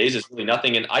 5 days is really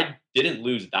nothing. And I didn't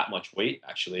lose that much weight,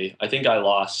 actually. I think I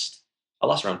lost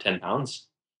around 10 pounds.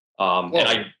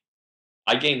 And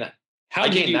I gained that. How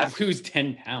did you lose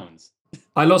 10 pounds?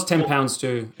 I lost 10 pounds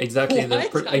too. Exactly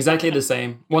the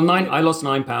same. Well, I lost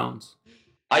 9 pounds.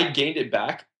 I gained it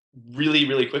back really,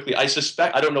 really quickly. I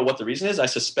don't know what the reason is. I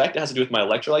suspect it has to do with my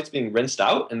electrolytes being rinsed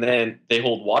out and then they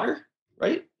hold water,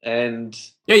 right? And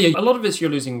yeah, a lot of it's you're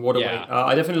losing water weight.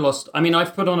 I definitely lost. I mean,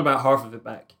 I've put on about half of it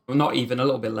back. Well, not even, a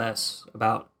little bit less.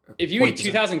 About if you 40%. Eat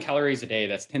 2,000 calories a day,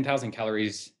 that's 10,000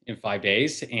 calories in 5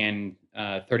 days, and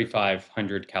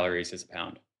 3,500 calories is a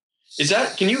pound. Is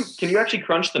that, can you actually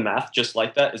crunch the math just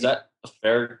like that? Is that a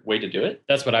fair way to do it?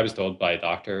 That's what I was told by a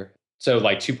doctor. So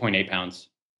like 2.8 pounds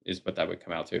is what that would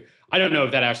come out to. I don't know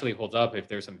if that actually holds up, if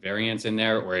there's some variance in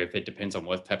there, or if it depends on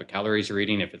what type of calories you're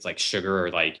eating, if it's like sugar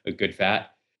or like a good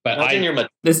fat. But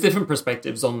there's different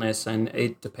perspectives on this, and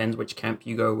it depends which camp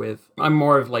you go with. I'm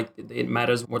more of like, it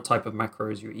matters what type of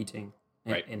macros you're eating.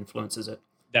 It influences it.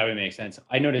 That would make sense.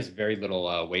 I noticed very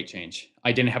little weight change.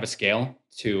 I didn't have a scale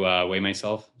to weigh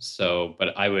myself,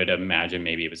 but I would imagine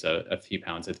maybe it was a few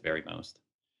pounds at the very most.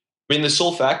 I mean, the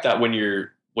sole fact that when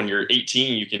you're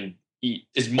 18, you can eat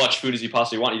as much food as you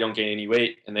possibly want, you don't gain any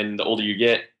weight, and then the older you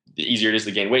get, the easier it is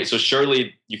to gain weight. So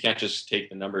surely you can't just take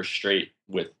the numbers straight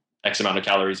with X amount of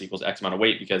calories equals X amount of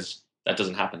weight, because that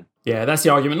doesn't happen. Yeah, that's the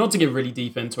argument. Not to get really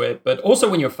deep into it, but also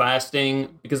when you're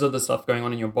fasting, because of the stuff going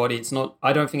on in your body,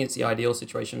 I don't think it's the ideal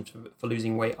situation for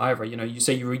losing weight either. You know, you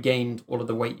say you regained all of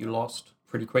the weight you lost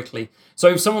pretty quickly. So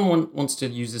if someone wants to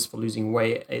use this for losing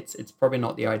weight, it's probably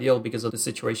not the ideal because of the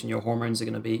situation your hormones are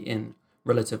going to be in,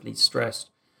 relatively stressed.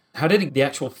 How did the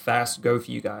actual fast go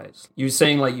for you guys? You were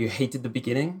saying like you hated the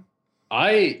beginning?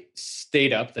 I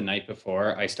stayed up the night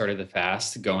before I started the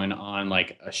fast, going on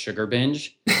like a sugar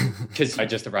binge because I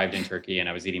just arrived in Turkey and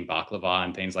I was eating baklava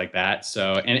and things like that.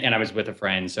 So, and I was with a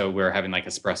friend. So we were having like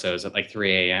espressos at like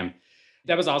 3 a.m.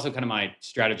 That was also kind of my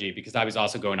strategy because I was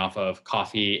also going off of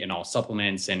coffee and all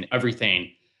supplements and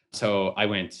everything. So I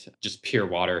went just pure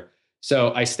water.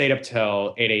 So I stayed up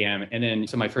till 8 a.m. And then,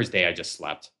 so my first day I just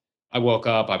slept. I woke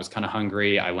up, I was kind of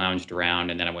hungry. I lounged around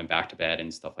and then I went back to bed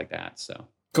and stuff like that. So.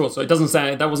 Cool. So that wasn't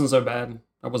so bad.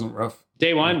 That wasn't rough.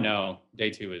 Day one, no.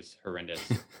 Day two was horrendous.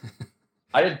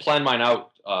 I had planned mine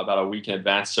out about a week in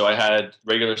advance. So I had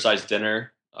regular sized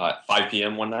dinner at 5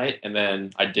 p.m. one night, and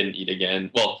then I didn't eat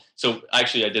again. Well, so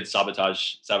actually I did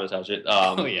sabotage it.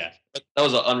 Oh yeah. That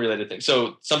was an unrelated thing.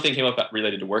 So something came up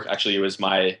related to work. Actually, it was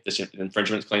this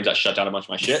infringement claims that shut down a bunch of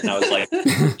my shit. And I was like,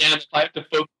 damn, if I have to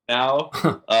focus now,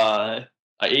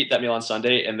 I ate that meal on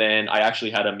Sunday, and then I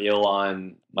actually had a meal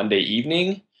on Monday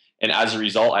evening. And as a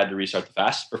result, I had to restart the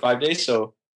fast for 5 days.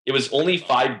 So it was only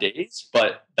 5 days,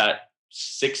 but that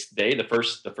sixth day, the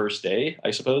first day,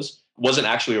 I suppose, wasn't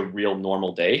actually a real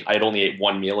normal day. I had only ate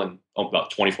one meal in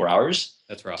about 24 hours.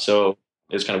 That's rough. So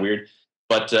it was kind of weird.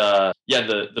 But yeah,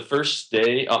 the first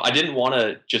day, I didn't want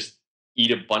to just eat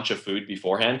a bunch of food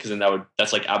beforehand, because then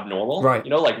that's like abnormal. Right.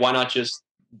 You know, like why not just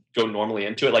go normally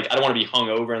into it? Like I don't want to be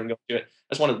hungover and go into it.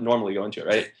 I just want to normally go into it,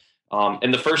 right?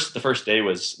 And the first day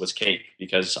was cake,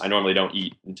 because I normally don't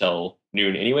eat until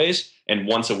noon anyways. And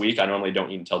once a week, I normally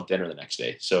don't eat until dinner the next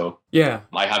day. So yeah,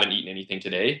 I haven't eaten anything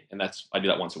today, and I do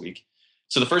that once a week.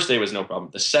 So the first day was no problem.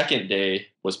 The second day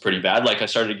was pretty bad. Like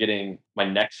my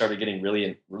neck started getting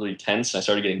really, really tense. I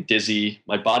started getting dizzy.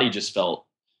 My body just felt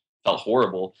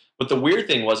horrible. But the weird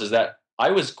thing was that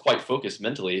I was quite focused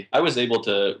mentally. I was able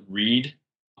to read.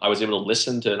 I was able to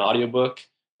listen to an audiobook.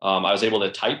 I was able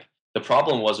to type. The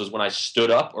problem was when I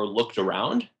stood up or looked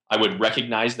around, I would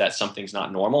recognize that something's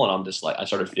not normal, and I'm just like, I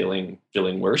started feeling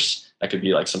worse. That could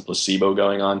be like some placebo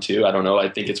going on too. I don't know. I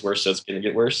think it's worse, so it's going to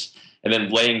get worse. And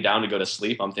then laying down to go to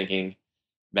sleep, I'm thinking,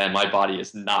 man, my body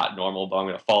is not normal, but I'm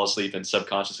going to fall asleep and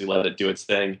subconsciously let it do its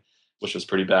thing. which was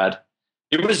pretty bad.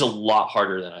 It was a lot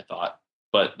harder than I thought.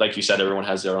 But like you said, everyone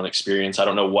has their own experience. I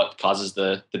don't know what causes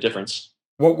the difference.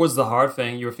 What was the hard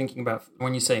thing you were thinking about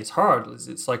when you say it's hard? Is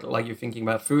it like you're thinking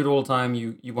about food all the time?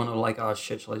 You want to like, oh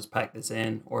shit, shall I just pack this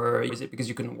in? Or is it because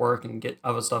you couldn't work and get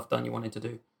other stuff done you wanted to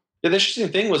do? Yeah, the interesting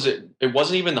thing was it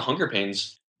wasn't even the hunger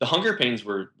pains. The hunger pains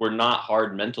were not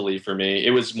hard mentally for me.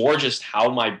 It was more just how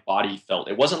my body felt.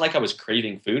 It wasn't like I was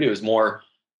craving food. It was more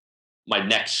my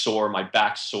neck sore, my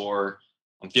back sore.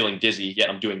 I'm feeling dizzy, yet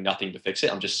I'm doing nothing to fix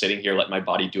it. I'm just sitting here, letting my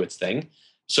body do its thing.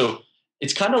 So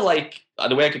it's kind of like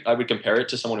the way I would compare it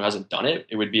to someone who hasn't done it.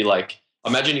 It would be like,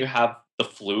 imagine you have the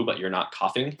flu, but you're not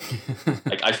coughing.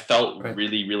 Like I felt Right.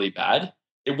 really, really bad.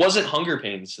 It wasn't hunger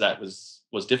pains that was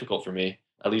difficult for me,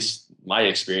 at least my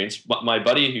experience. But my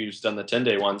buddy who's done the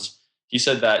 10-day ones, he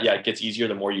said that, yeah, it gets easier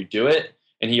the more you do it.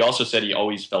 And he also said he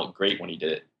always felt great when he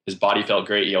did it. His body felt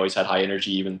great. He always had high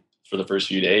energy, even for the first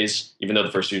few days, even though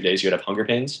the first few days you would have hunger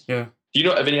pains. Yeah. Do you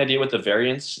have any idea what the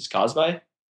variance is caused by?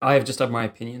 I have just have my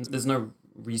opinions. There's no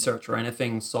research or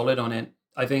anything solid on it.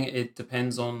 I think it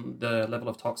depends on the level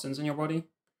of toxins in your body.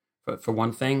 For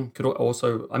one thing, could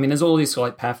also, I mean, there's all these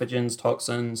like pathogens,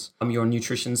 toxins, your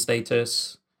nutrition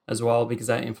status as well, because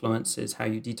that influences how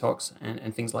you detox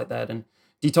and things like that. And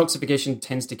detoxification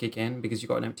tends to kick in because you've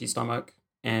got an empty stomach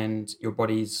and your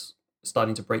body's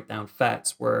starting to break down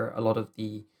fats where a lot of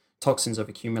the toxins have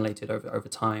accumulated over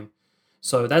time.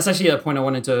 So that's actually a point I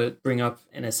wanted to bring up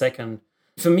in a second.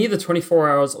 For me, the 24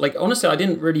 hours, like honestly, I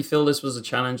didn't really feel this was a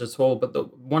challenge at all. But the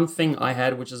one thing I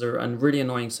had, which is a really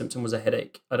annoying symptom, was a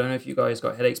headache. I don't know if you guys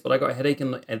got headaches, but I got a headache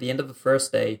at the end of the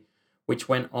first day, which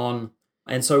went on.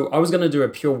 And so I was going to do a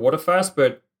pure water fast,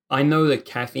 but I know that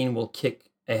caffeine will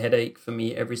kick a headache for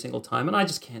me every single time. And I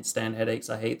just can't stand headaches.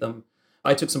 I hate them.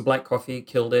 I took some black coffee,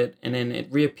 killed it. And then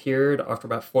it reappeared after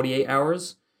about 48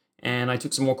 hours. And I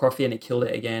took some more coffee and it killed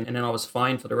it again. And then I was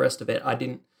fine for the rest of it.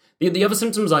 The other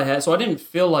symptoms I had, so I didn't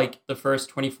feel like the first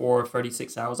 24 or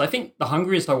 36 hours. I think the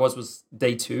hungriest I was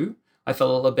day 2. I felt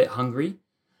a little bit hungry.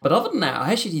 But other than that,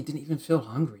 I actually didn't even feel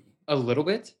hungry. A little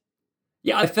bit?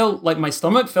 Yeah, I felt like my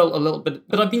stomach felt a little bit,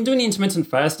 but I've been doing the intermittent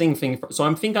fasting thing. So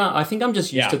I think I'm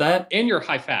just used to that. And your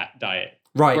high fat diet.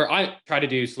 Right. Where I try to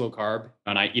do slow carb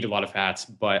and I eat a lot of fats,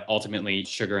 but ultimately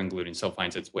sugar and gluten still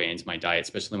finds its way into my diet,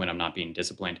 especially when I'm not being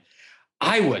disciplined.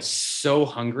 I was so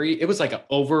hungry. It was like an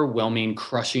overwhelming,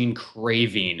 crushing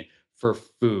craving for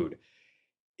food.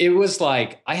 It was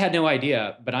like, I had no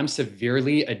idea, but I'm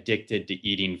severely addicted to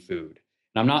eating food.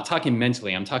 And I'm not talking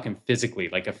mentally, I'm talking physically,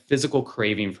 like a physical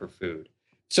craving for food.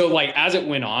 So like as it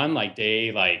went on, like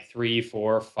day like 3,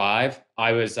 4, 5,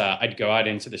 I'd go out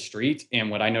into the street. And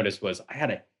what I noticed was I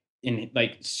had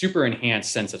a super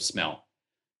enhanced sense of smell.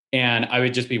 And I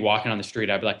would just be walking on the street.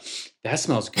 I'd be like, that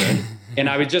smells good. And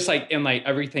I would just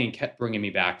everything kept bringing me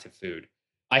back to food.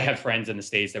 I have friends in the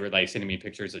States that were like sending me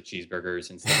pictures of cheeseburgers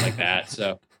and stuff like that.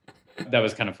 So that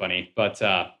was kind of funny. But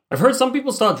I've heard some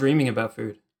people start dreaming about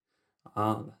food.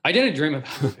 I didn't dream about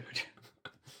food.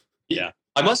 Yeah.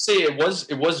 I must say it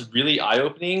was really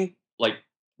eye-opening, like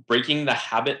breaking the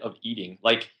habit of eating.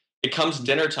 Like it comes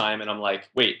dinner time and I'm like,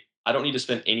 wait, I don't need to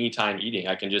spend any time eating.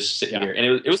 I can just sit here. And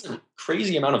it was a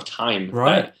crazy amount of time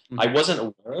that I wasn't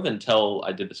aware of until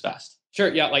I did this fast.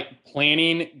 Sure. Yeah. Like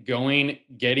planning, going,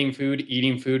 getting food,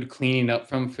 eating food, cleaning up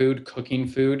from food, cooking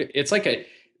food. It's like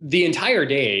the entire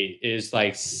day is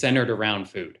like centered around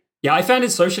food. Yeah, I found it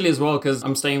socially as well because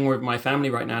I'm staying with my family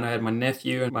right now and I had my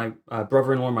nephew and my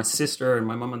brother-in-law, my sister and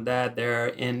my mom and dad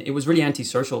there. And it was really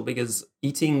antisocial because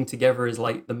eating together is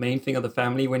like the main thing of the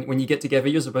family. When you get together,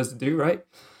 you're supposed to do, right?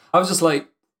 I was just like,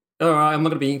 all right, I'm not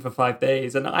going to be eating for 5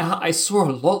 days. And I saw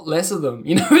a lot less of them.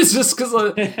 You know, it's just because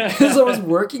I was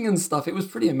working and stuff. It was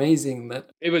pretty amazing.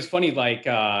 That It was funny, like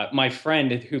my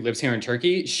friend who lives here in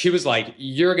Turkey, she was like,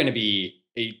 you're going to be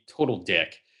a total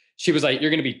dick. She was like, you're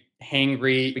going to be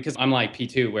hangry because I'm like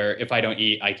P2, where if I don't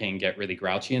eat, I can get really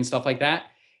grouchy and stuff like that.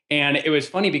 And it was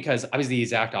funny because I was the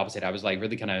exact opposite. I was like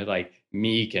really kind of like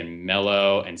meek and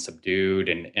mellow and subdued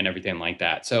and everything like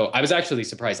that. So I was actually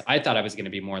surprised. I thought I was going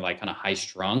to be more like kind of high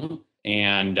strung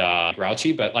and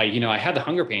grouchy, but like, you know, I had the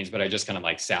hunger pains, but I just kind of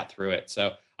like sat through it.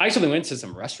 So I actually went to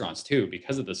some restaurants too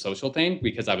because of the social thing,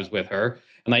 because I was with her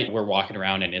and like we're walking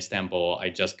around in Istanbul. I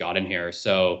just got in here.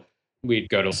 So we'd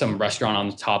go to some restaurant on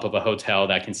the top of a hotel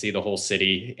that can see the whole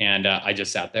city. And I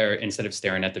just sat there instead of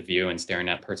staring at the view and staring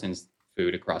at person's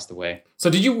food across the way.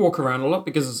 So did you walk around a lot?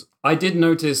 Because I did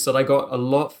notice that I got a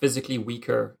lot physically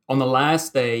weaker. On the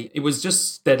last day, it was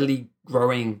just steadily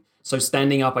growing. So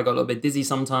standing up, I got a little bit dizzy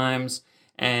sometimes.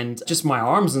 And just my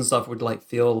arms and stuff would like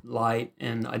feel light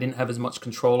and I didn't have as much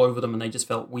control over them and they just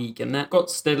felt weak. And that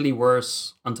got steadily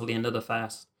worse until the end of the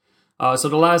fast. So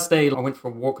the last day, I went for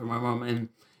a walk with my mum, and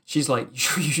she's like,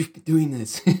 you should be doing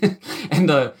this. And,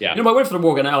 I went for the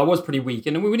walk, and I was pretty weak,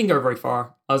 and we didn't go very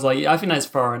far. I was like, I think that's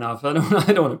far enough. I don't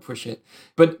want to push it.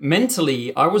 But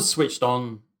mentally, I was switched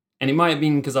on, and it might have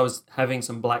been because I was having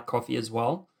some black coffee as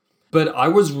well. But I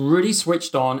was really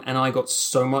switched on, and I got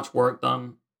so much work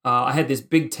done. I had this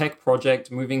big tech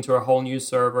project moving to a whole new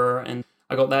server, and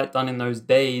I got that done in those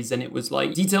days. And it was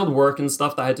like detailed work and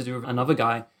stuff that I had to do with another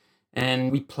guy.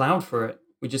 And we plowed for it.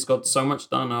 We just got so much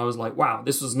done. I was like, wow,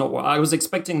 this was not what I was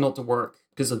expecting not to work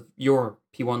because of your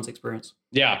P1's experience.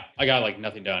 Yeah, I got like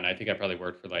nothing done. I think I probably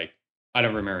worked for like, I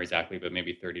don't remember exactly, but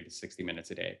maybe 30 to 60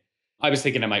 minutes a day. I was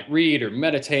thinking I might read or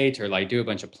meditate or like do a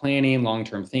bunch of planning,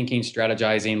 long-term thinking,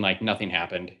 strategizing, like nothing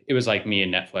happened. It was like me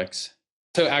and Netflix.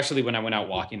 So actually, when I went out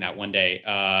walking that one day,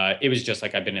 it was just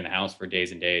like I've been in the house for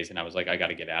days and days. And I was like, I got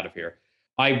to get out of here.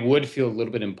 I would feel a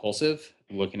little bit impulsive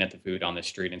looking at the food on the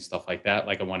street and stuff like that.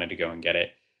 Like I wanted to go and get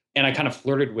it. And I kind of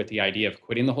flirted with the idea of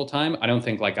quitting the whole time. I don't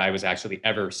think like I was actually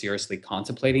ever seriously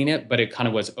contemplating it, but it kind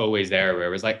of was always there where it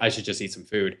was like, I should just eat some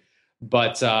food.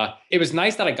 But it was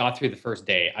nice that I got through the first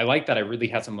day. I like that I really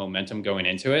had some momentum going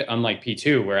into it. Unlike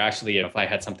P2, where actually if I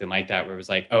had something like that, where it was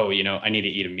like, oh, I need to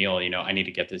eat a meal, I need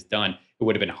to get this done, it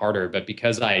would have been harder. But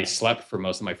because I slept for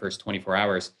most of my first 24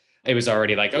 hours, it was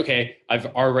already like, okay, I've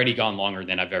already gone longer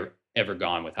than I've ever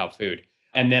gone without food.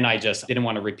 And then I just didn't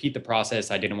want to repeat the process.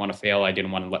 I didn't want to fail. I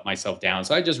didn't want to let myself down.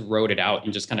 So I just wrote it out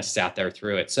and just kind of sat there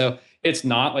through it. So it's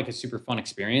not like a super fun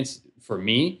experience for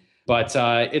me, but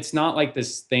it's not like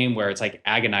this thing where it's like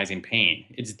agonizing pain.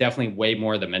 It's definitely way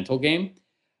more the mental game,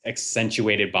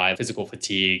 accentuated by physical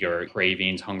fatigue or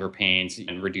cravings, hunger pains,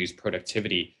 and reduced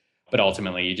productivity. But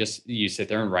ultimately, you sit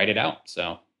there and write it out.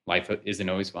 So life isn't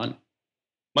always fun.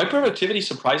 My productivity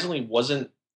surprisingly wasn't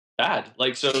bad.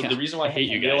 Like, so the reason why I hate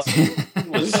you guys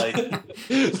was like,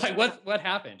 like what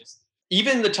happened?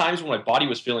 Even the times when my body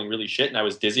was feeling really shit and I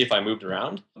was dizzy if I moved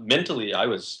around, mentally I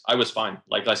was fine.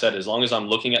 Like I said, as long as I'm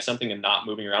looking at something and not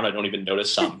moving around, I don't even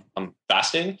notice I'm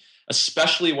fasting.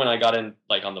 Especially when I got in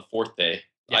like on the fourth day,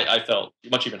 I felt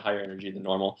much even higher energy than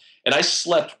normal, and I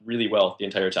slept really well the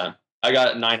entire time. I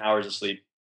got 9 hours of sleep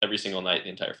every single night the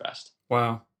entire fast.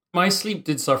 Wow. My sleep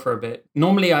did suffer a bit.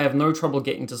 Normally, I have no trouble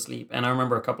getting to sleep. And I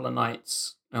remember a couple of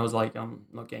nights, I was like, I'm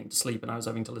not getting to sleep. And I was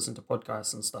having to listen to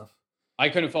podcasts and stuff. I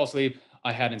couldn't fall asleep.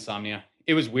 I had insomnia.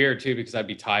 It was weird, too, because I'd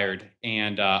be tired.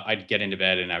 And I'd get into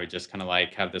bed and I would just kind of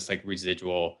like have this like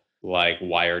residual like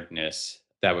wiredness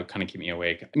that would kind of keep me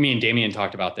awake. Me and Damien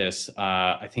talked about this.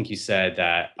 I think you said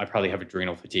that I probably have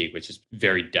adrenal fatigue, which is a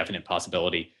very definite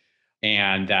possibility.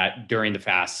 And that during the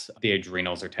fast, the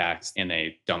adrenals are taxed and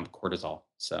they dump cortisol.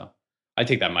 So I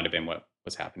think that might have been what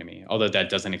was happening to me, although that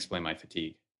doesn't explain my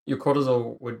fatigue. Your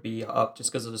cortisol would be up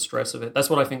just because of the stress of it. That's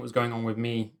what I think was going on with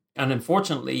me. And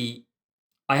unfortunately,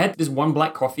 I had this one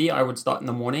black coffee I would start in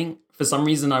the morning. For some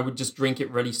reason, I would just drink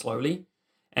it really slowly.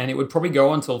 And it would probably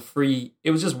go until 3. It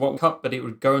was just 1 cup, but it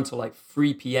would go until like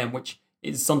 3 p.m., which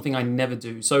is something I never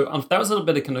do. So that was a little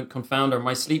bit of a confounder.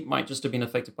 My sleep might just have been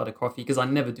affected by the coffee because I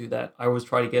never do that. I always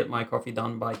try to get my coffee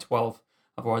done by 12.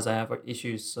 Otherwise, I have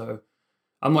issues. So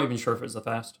I'm not even sure if it's the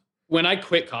fast. When I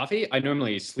quit coffee, I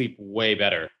normally sleep way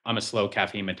better. I'm a slow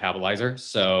caffeine metabolizer,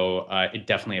 so it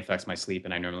definitely affects my sleep.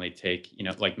 And I normally take,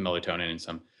 like melatonin and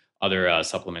some other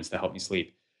supplements to help me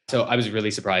sleep. So I was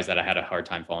really surprised that I had a hard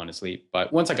time falling asleep.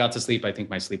 But once I got to sleep, I think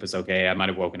my sleep was okay. I might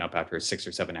have woken up after 6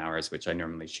 or 7 hours, which I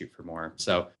normally shoot for more.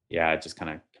 So yeah, it just kind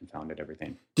of confounded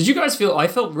everything. Did you guys feel? I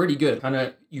felt really good, kind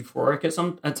of euphoric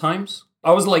at times.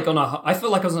 I was like I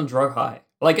felt like I was on a drug high.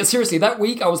 Like seriously, that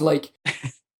week I was like.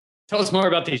 Tell us more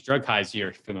about these drug highs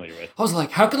you're familiar with. I was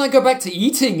like, how can I go back to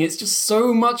eating? It's just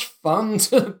so much fun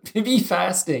to be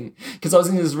fasting because I was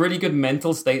in this really good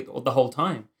mental state the whole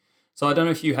time. So I don't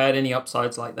know if you had any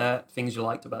upsides like that, things you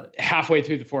liked about it. Halfway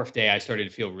through the 4th day, I started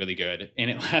to feel really good. And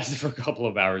it lasted for a couple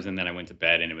of hours. And then I went to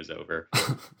bed and it was over.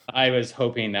 I was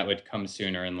hoping that would come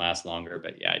sooner and last longer.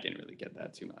 But yeah, I didn't really get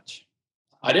that too much.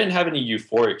 I didn't have any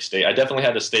euphoric state. I definitely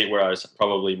had a state where I was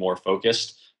probably more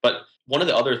focused. But one of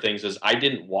the other things is I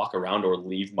didn't walk around or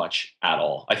leave much at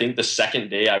all. I think the second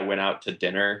day I went out to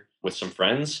dinner with some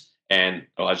friends. And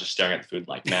I was just staring at the food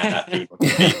like, man, that food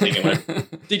looks amazing.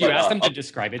 Did you ask them to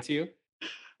describe it to you?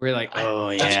 We're like, oh,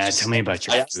 yeah, tell me about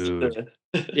your food.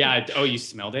 Yeah. Oh, you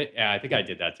smelled it? Yeah, I think I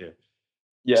did that too.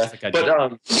 Yeah. But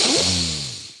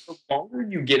the longer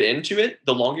you get into it,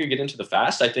 the longer you get into the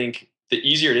fast, I think the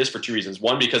easier it is for 2 reasons.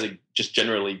 One, because it just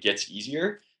generally gets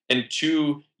easier. And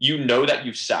 2, that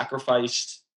you've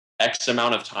sacrificed X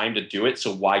amount of time to do it.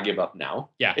 So why give up now?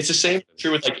 Yeah. It's the same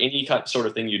true with like any sort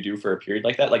of thing you do for a period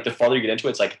like that. Like the farther you get into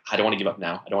it, it's like, I don't want to give up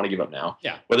now. I don't want to give up now.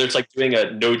 Yeah. Whether it's like doing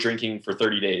a no drinking for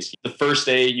 30 days, the first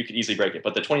day you could easily break it,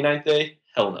 but the 29th day,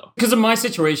 hell no. Because of my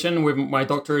situation with my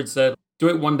doctor had said, do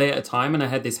it one day at a time. And I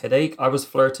had this headache. I was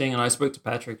flirting, and I spoke to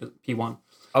Patrick at P1.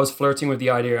 I was flirting with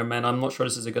the idea, man, I'm not sure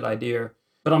this is a good idea.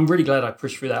 But I'm really glad I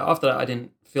pushed through that. After that, I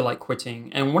didn't feel like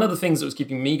quitting. And one of the things that was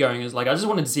keeping me going is like, I just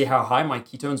wanted to see how high my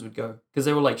ketones would go, because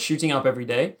they were like shooting up every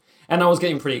day. And I was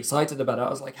getting pretty excited about it. I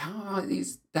was like, how are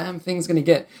these damn things going to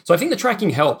get? So I think the tracking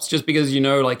helps, just because,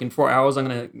 like in 4 hours, I'm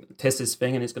going to test this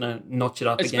thing and it's going to notch it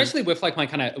up again. Especially with like my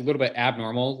kind of a little bit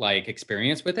abnormal like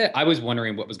experience with it. I was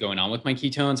wondering what was going on with my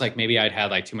ketones. Like maybe I'd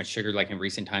had like too much sugar like in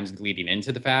recent times leading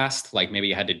into the fast. Like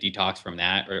maybe I had to detox from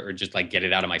that or just like get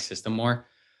it out of my system more.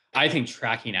 I think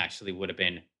tracking actually would have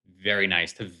been very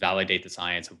nice to validate the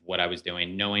science of what I was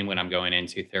doing, knowing when I'm going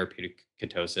into therapeutic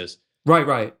ketosis.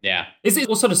 Right. Yeah. It's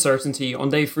also the certainty. On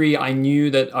day 3, I knew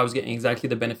that I was getting exactly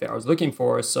the benefit I was looking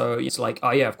for. So it's like,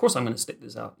 oh yeah, of course I'm going to stick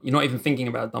this out. You're not even thinking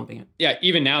about dumping it. Yeah.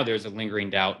 Even now there's a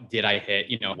lingering doubt. Did I hit,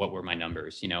 what were my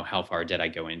numbers? How far did I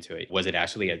go into it? Was it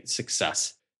actually a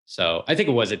success? So I think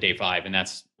it was at day 5, and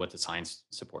that's what the science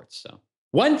supports. So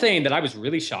one thing that I was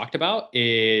really shocked about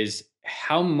is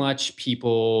how much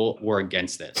people were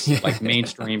against this, like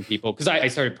mainstream people, because I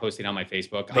started posting on my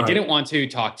Facebook. I didn't want to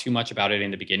talk too much about it in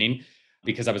the beginning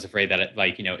because I was afraid that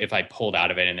if I pulled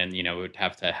out of it and then, it would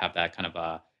have to have that kind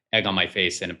of egg on my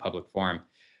face in a public forum.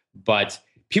 But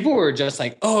people were just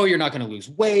like, oh, you're not going to lose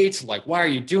weight. Like, why are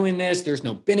you doing this? There's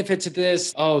no benefit to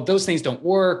this. Oh, those things don't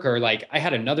work. Or like, I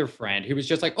had another friend who was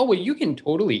just like, oh, well, you can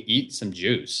totally eat some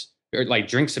juice or like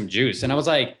drink some juice. And I was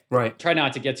like, try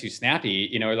not to get too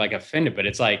snappy, or like offended, but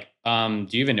it's like, do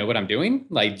you even know what I'm doing?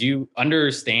 Like, do you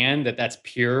understand that that's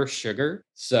pure sugar?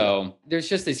 So there's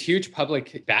just this huge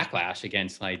public backlash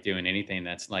against like doing anything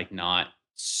that's like not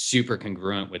super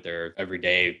congruent with their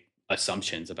everyday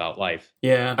assumptions about life.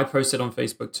 Yeah, I posted on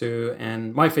Facebook too,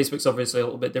 and my Facebook's obviously a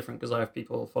little bit different because I have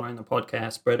people following the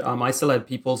podcast, but I still had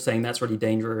people saying that's really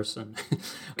dangerous, and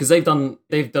because they've done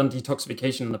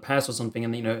detoxification in the past or something,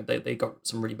 and they got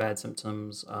some really bad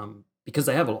symptoms because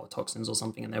they have a lot of toxins or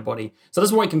something in their body. So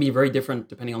that's why it can be very different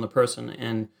depending on the person.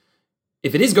 And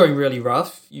if it is going really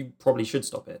rough, you probably should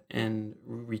stop it and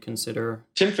reconsider.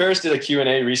 Tim Ferriss did a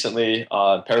Q&A recently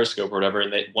on Periscope or whatever,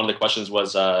 and one of the questions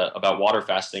was about water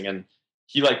fasting, and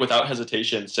he without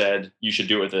hesitation said you should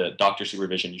do it with a doctor's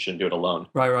supervision. You shouldn't do it alone.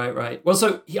 Right. Well,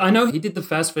 so I know he did the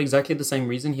fast for exactly the same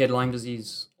reason. He had Lyme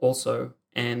disease also,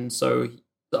 and so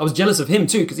I was jealous of him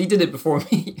too because he did it before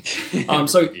me. I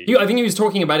think he was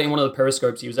talking about it in one of the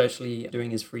Periscopes. He was actually doing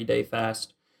his 3-day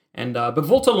fast. And but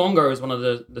Walter Longo is one of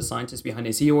the scientists behind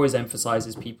this. He always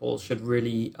emphasizes people should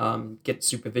really get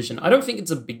supervision. I don't think it's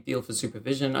a big deal for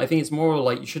supervision. I think it's more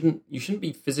like you shouldn't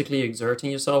be physically exerting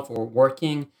yourself or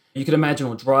working. You could imagine,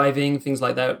 or driving, things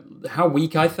like that. How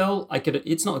weak I felt,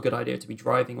 it's not a good idea to be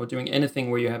driving or doing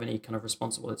anything where you have any kind of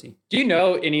responsibility. Do you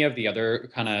know any of the other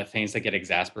kind of things that get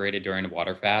exacerbated during a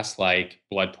water fast, like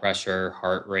blood pressure,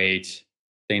 heart rate,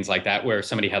 things like that, where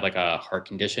somebody had like a heart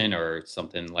condition or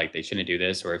something, like they shouldn't do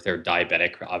this, or if they're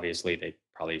diabetic, obviously they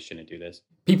probably shouldn't do this?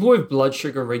 People with blood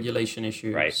sugar regulation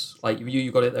issues, right? Like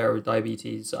you got it there with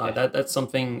diabetes. That's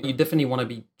something you definitely want to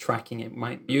be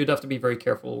tracking. You'd have to be very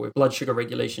careful with blood sugar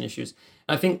regulation issues.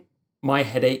 I think my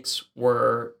headaches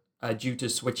were due to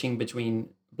switching between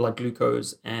blood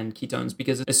glucose and ketones,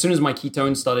 because as soon as my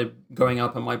ketones started going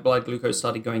up and my blood glucose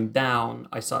started going down,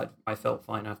 I felt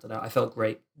fine after that. I felt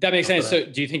great. That makes sense. So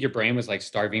do you think your brain was like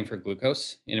starving for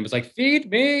glucose and it was like, feed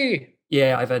me?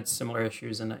 Yeah, I've had similar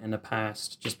issues in the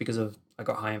past just because I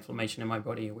got high inflammation in my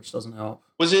body, which doesn't help.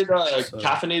 Was it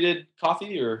caffeinated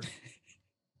coffee or?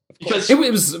 Because it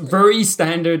was very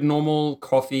standard, normal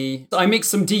coffee. I mix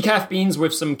some decaf beans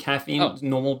with some caffeine,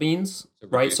 normal beans,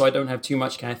 right? So I don't have too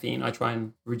much caffeine. I try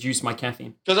and reduce my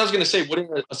caffeine. Because I was going to say,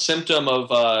 wouldn't a symptom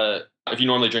of if you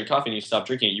normally drink coffee and you stop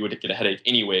drinking it, you would get a headache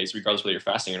anyways, regardless whether you're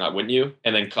fasting or not, wouldn't you?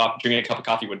 And then drinking a cup of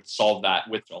coffee would solve that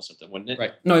withdrawal symptom, wouldn't it?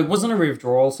 Right. No, it wasn't a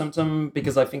withdrawal symptom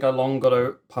because I think I long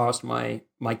got past my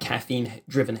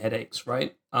caffeine-driven headaches,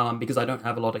 right? Because I don't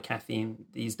have a lot of caffeine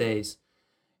these days.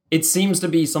 It seems to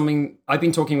be something, I've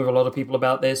been talking with a lot of people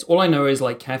about this. All I know is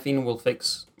like caffeine will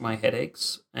fix my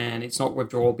headaches, and it's not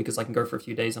withdrawal because I can go for a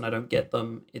few days and I don't get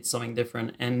them. It's something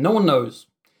different, and no one knows.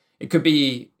 It could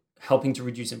be helping to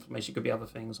reduce inflammation. It could be other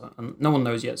things. And no one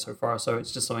knows yet so far. So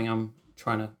it's just something I'm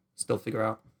trying to still figure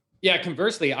out. Yeah,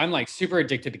 conversely, I'm like super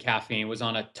addicted to caffeine. Was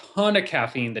on a ton of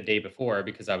caffeine the day before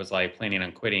because I was like planning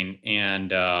on quitting.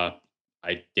 And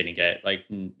I didn't get like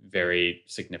very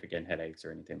significant headaches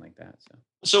or anything like that.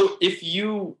 So if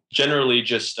you generally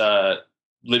just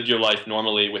lived your life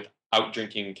normally without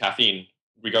drinking caffeine,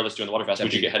 regardless doing the water fast,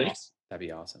 would you get headaches? That'd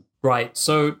be awesome. Right.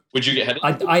 So would you get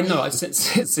headaches? I know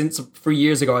since 3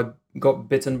 years ago I got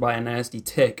bitten by a nasty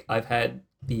tick. I've had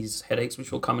these headaches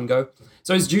which will come and go.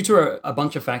 So it's due to a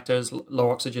bunch of factors: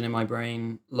 low oxygen in my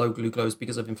brain, low glucose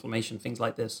because of inflammation, things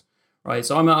like this. Right.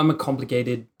 So I'm a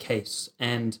complicated case,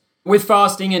 and with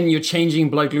fasting and you're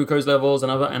changing blood glucose levels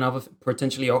and other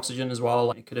potentially oxygen as well,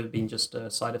 it could have been just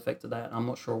a side effect of that. I'm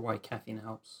not sure why caffeine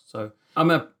helps. So I'm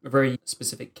a very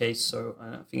specific case, so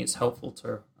I think it's helpful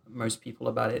to most people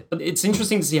about it. But it's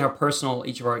interesting to see how personal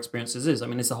each of our experiences is. I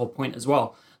mean, it's the whole point as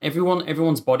well.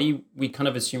 Everyone's body, we kind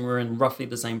of assume we're in roughly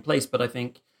the same place, but I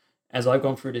think as I've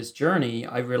gone through this journey,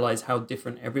 I realize how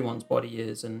different everyone's body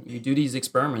is. And you do these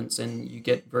experiments and you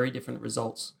get very different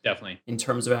results. Definitely. In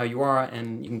terms of how you are.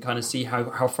 And you can kind of see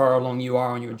how far along you are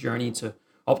on your journey to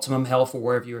optimum health or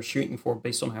wherever you're shooting for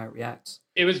based on how it reacts.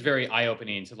 It was very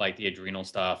eye-opening to like the adrenal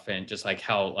stuff and just like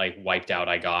how like wiped out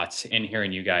I got, and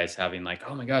hearing you guys having like,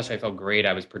 oh my gosh, I felt great.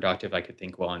 I was productive. I could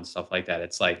think well and stuff like that.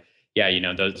 It's like, yeah,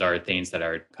 those are things that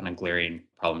are kind of glaring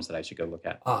problems that I should go look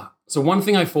at. So one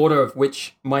thing I thought of,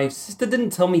 which my sister didn't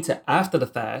tell me to after the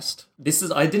fast,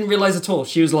 I didn't realize at all.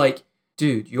 She was like,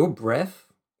 dude, your breath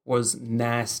was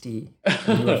nasty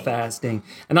when you were fasting.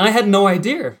 And I had no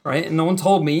idea, right? And no one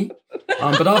told me.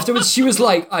 But afterwards, she was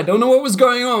like, I don't know what was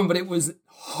going on, but it was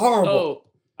horrible. Oh,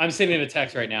 I'm sending a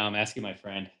text right now. I'm asking my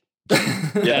friend.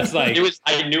 Yeah, it's like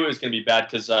I knew it was going to be bad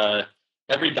because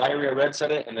every diary I read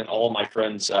said it, and then all of my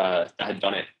friends that had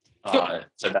done it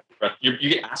said that. You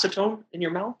get acetone in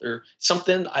your mouth or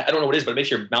something. I don't know what it is, but it makes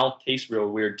your mouth taste real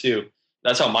weird too.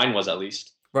 That's how mine was, at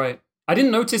least. Right. I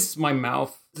didn't notice my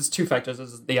mouth. There's two factors.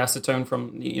 There's the acetone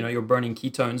from, you're burning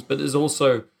ketones, but there's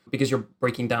also, because you're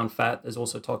breaking down fat, there's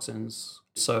also toxins.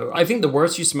 So I think the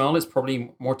worse you smell, it's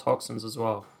probably more toxins as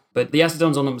well. But the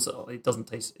acetones on them, it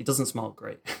doesn't smell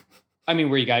great. I mean,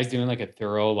 were you guys doing like a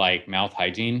thorough like mouth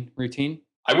hygiene routine?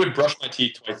 I would brush my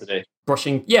teeth twice a day.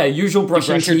 Usual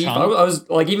brushing brush teeth. your I tongue? was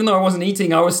like, even though I wasn't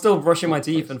eating, I was still brushing my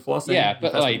teeth and flossing. Yeah,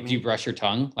 but like, do you brush your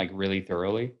tongue like really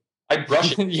thoroughly? I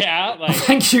brush it. Yeah, like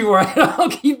Thank you, Ryan. I'll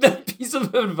keep that piece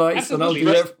of advice and I'll do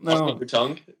that. No. Your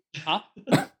tongue? Huh?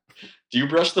 Do you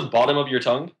brush the bottom of your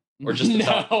tongue or just the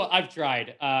top? No, I've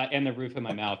tried, and the roof of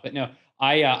my mouth, but no,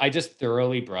 I just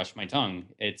thoroughly brush my tongue.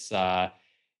 It's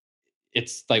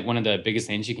like one of the biggest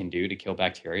things you can do to kill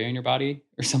bacteria in your body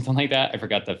or something like that. I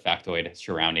forgot the factoid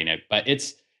surrounding it, but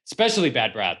it's especially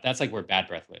bad breath. That's like where bad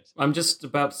breath lives. I'm just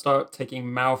about to start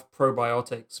taking mouth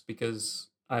probiotics because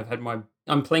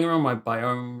I'm playing around my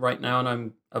biome right now,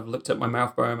 and I've looked at my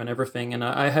mouth biome and everything, and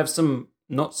I have some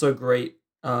not so great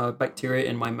bacteria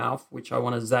in my mouth, which I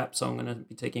want to zap. So I'm going to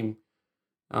be taking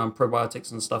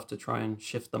probiotics and stuff to try and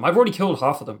shift them. I've already killed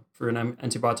half of them through an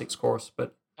antibiotics course,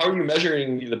 but how are you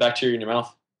measuring the bacteria in your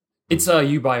mouth? It's a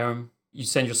U-biome. You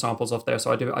send your samples off there.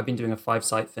 So I've been doing a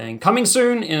 5-site thing. Coming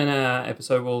soon in an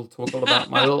episode, we'll talk all about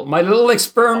my little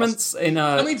experiments in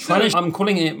I'm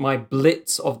calling it my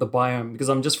blitz of the biome because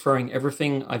I'm just throwing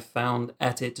everything I've found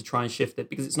at it to try and shift it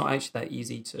because it's not actually that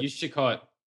easy to. You should call it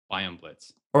Biome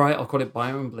Blitz. All right, I'll call it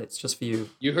Biome Blitz just for you.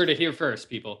 You heard it here first,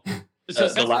 people. So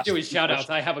since we're doing shout-outs,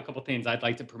 I have a couple things I'd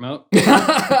like to promote.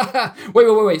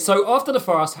 Wait. So after the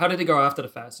fast, how did it go after the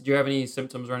fast? Did you have any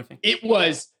symptoms or anything? It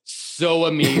was so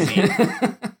amazing.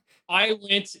 I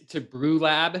went to Brew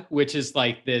Lab, which is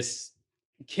like this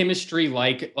chemistry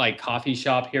like coffee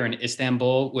shop here in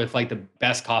Istanbul with like the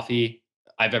best coffee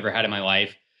I've ever had in my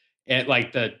life. And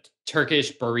like the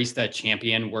Turkish barista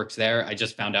champion works there. I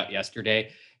just found out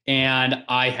yesterday. And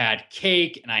I had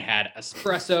cake and I had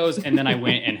espressos, and then I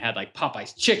went and had like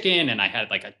Popeye's chicken, and I had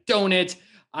like a donut.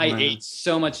 I ate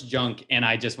so much junk and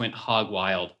I just went hog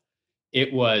wild.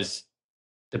 It was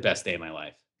the best day of my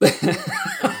life.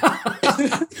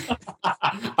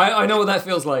 I know what that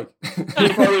feels like.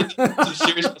 Some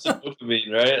serious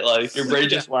dopamine, right? Like your brain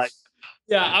just like.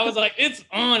 Yeah, I was like, it's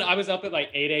on. I was up at like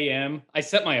 8 a.m. I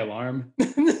set my alarm.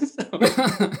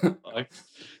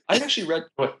 I actually read.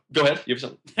 What? Go ahead. You have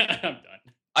something. I'm done.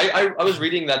 I was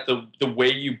reading that the way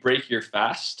you break your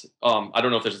fast. I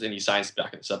don't know if there's any science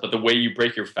backing this up, but the way you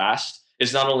break your fast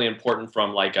is not only important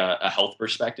from like a health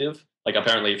perspective. Like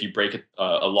apparently, if you break it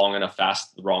a long enough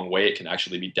fast the wrong way, it can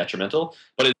actually be detrimental.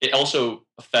 But it also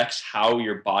affects how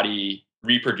your body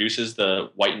reproduces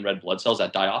the white and red blood cells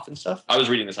that die off and stuff. I was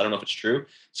reading this. I don't know if it's true.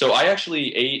 So I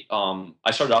actually ate.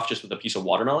 I started off just with a piece of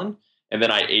watermelon. And then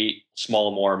I ate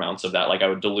more amounts of that. Like I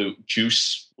would dilute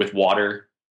juice with water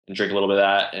and drink a little bit of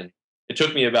that. And it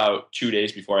took me about 2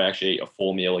 days before I actually ate a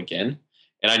full meal again.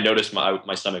 and I noticed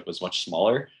my stomach was much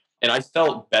smaller, and I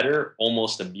felt better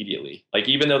almost immediately. Like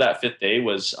even though that fifth day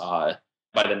was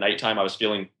by the nighttime, I was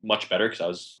feeling much better because I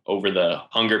was over the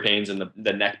hunger pains and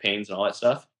the neck pains and all that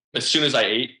stuff. As soon as I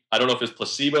ate, I don't know if it's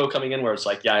placebo coming in where it's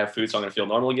like, yeah, I have food, so I'm going to feel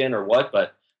normal again or what,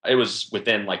 but it was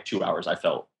within like 2 hours, I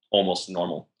felt almost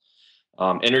normal.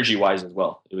 Energy wise as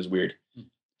well. It was weird.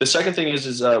 The second thing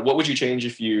is what would you change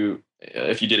if you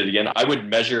did it again? I would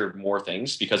measure more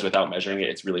things because without measuring it,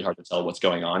 it's really hard to tell what's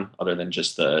going on other than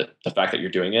just the fact that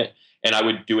you're doing it. And I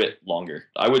would do it longer.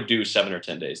 I would do 7 or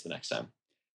 10 days the next time.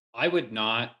 I would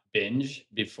not binge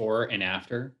before and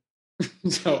after.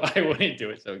 So I wouldn't do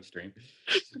it so extreme.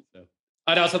 So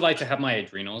I'd also like to have my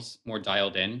adrenals more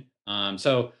dialed in.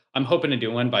 So I'm hoping to do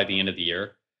one by the end of the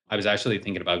year. I was actually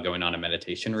thinking about going on a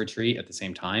meditation retreat at the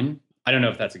same time. I don't know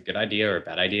if that's a good idea or a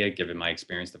bad idea, given my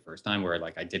experience the first time where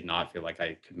like I did not feel like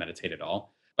I could meditate at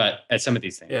all. But at some of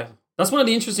these things. Yeah. That's one of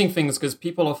the interesting things because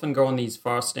people often go on these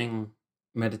fasting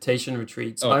meditation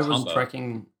retreats. I was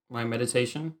tracking my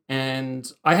meditation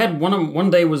and I had one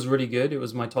day was really good. It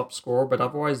was my top score, but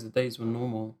otherwise the days were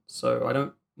normal. So I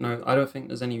don't know. I don't think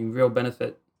there's any real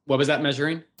benefit. What was that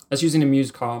measuring? That's using the Muse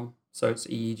Calm. So it's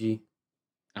EEG.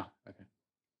 Oh, okay.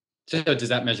 So does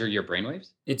that measure your brainwaves?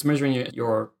 It's measuring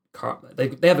your calm.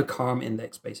 They have a calm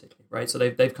index basically, right? So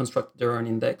they've constructed their own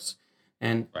index.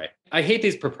 And right. I hate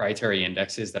these proprietary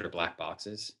indexes that are black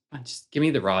boxes. Just give me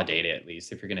the raw data at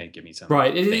least if you're going to give me some.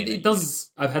 Right. It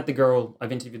does. I've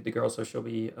interviewed the girl, so she'll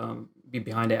be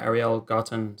behind it, Ariel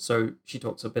Garten. So she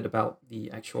talks a bit about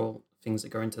the actual things that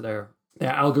go into their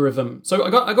algorithm. So I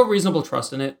got reasonable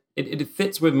trust in it. It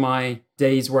fits with my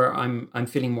days where I'm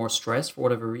feeling more stressed for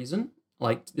whatever reason.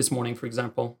 Like this morning, for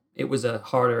example, it was a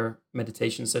harder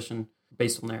meditation session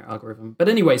based on their algorithm. But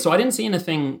anyway, so I didn't see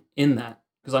anything in that.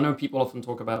 Because I know people often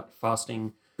talk about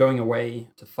fasting, going away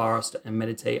to fast and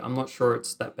meditate. I'm not sure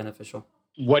it's that beneficial.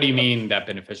 What do you mean that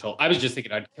beneficial? I was just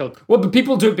thinking I'd kill. Well, but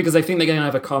people do it because they think they're going to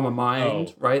have a calmer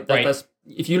mind, right? That's,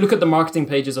 if you look at the marketing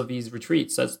pages of these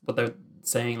retreats, that's what they're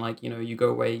saying. Like, you go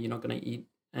away, you're not going to eat,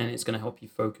 and it's going to help you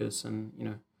focus.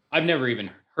 And I've never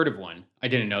even heard of one. I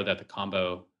didn't know that the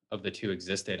combo of the two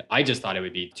existed. I just thought it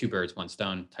would be 2 birds, 1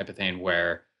 stone type of thing.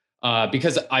 Where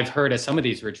because I've heard of some of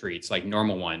these retreats, like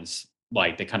normal ones.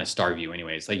 Like they kind of starve you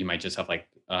anyways. Like you might just have like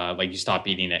you stop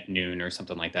eating at noon or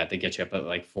something like that. They get you up at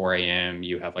like 4 a.m.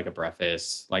 You have like a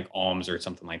breakfast, like alms or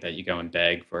something like that. You go and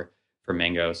beg for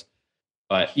mangoes.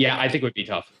 But yeah, I think it would be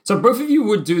tough. So both of you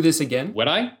would do this again? Would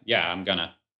I? Yeah, I'm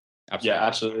gonna. Absolutely. Yeah,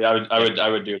 absolutely. I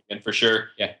would do it again for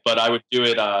sure. Yeah. But I would do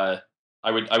it. I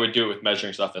would do it with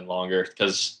measuring stuff in longer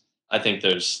because I think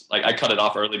there's like I cut it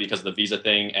off early because of the visa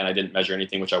thing, and I didn't measure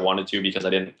anything which I wanted to because I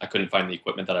couldn't find the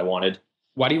equipment that I wanted.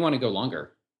 Why do you want to go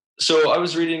longer? So I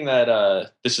was reading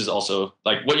that this is also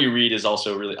like what you read is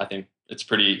also really, I think it's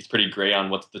pretty gray on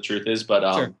what the truth is, but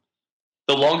sure.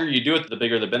 The longer you do it, the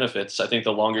bigger the benefits. I think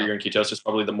the longer you're in ketosis,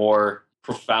 probably the more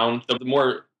profound, the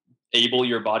more able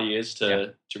your body is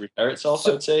to repair itself,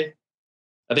 I would say.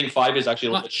 I think 5 is actually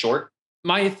a little bit short.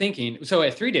 My thinking, so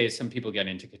at 3 days, some people get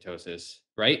into ketosis,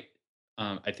 right?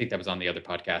 I think that was on the other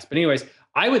podcast. But anyways,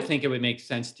 I would think it would make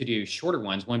sense to do shorter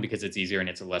ones. One, because it's easier and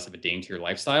it's less of a ding to your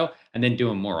lifestyle, and then do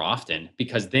them more often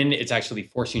because then it's actually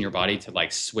forcing your body to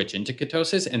like switch into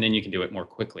ketosis and then you can do it more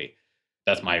quickly.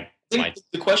 That's my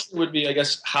the question would be, I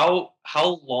guess, how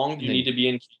long do you need to be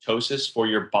in ketosis for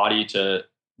your body to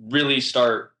really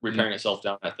start repairing itself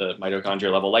down at the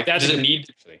mitochondria level? Like, does it need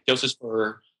ketosis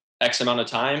for X amount of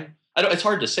time? It's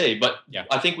hard to say, but yeah.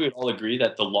 I think we would all agree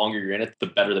that the longer you're in it, the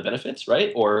better the benefits,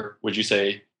 right? Or would you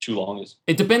say too long is?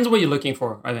 It depends what you're looking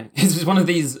for, I think. It's just one of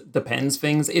these depends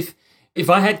things. If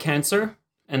I had cancer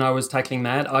and I was tackling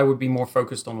that, I would be more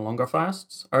focused on longer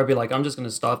fasts. I would be like, I'm just going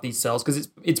to starve these cells because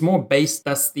it's more based.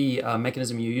 That's the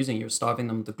mechanism you're using. You're starving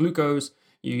them the glucose.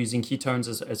 You're using ketones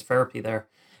as therapy there.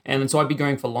 And so I'd be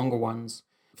going for longer ones.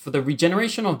 For the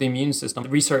regeneration of the immune system, the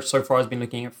research so far has been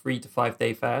looking at 3 to 5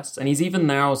 day fasts. And he's even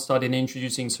now started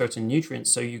introducing certain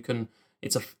nutrients. So you can,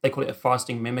 they call it a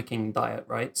fasting mimicking diet,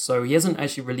 right? So he hasn't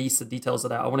actually released the details of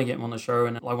that. I want to get him on the show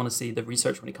and I want to see the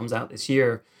research when it comes out this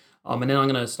year. And then I'm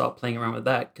going to start playing around with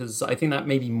that because I think that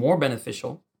may be more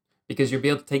beneficial because you'll be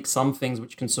able to take some things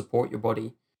which can support your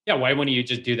body. Yeah, why wouldn't you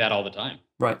just do that all the time?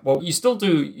 Right. Well, you would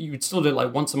still do it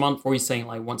like once a month, or he's saying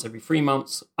like once every 3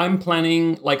 months. I'm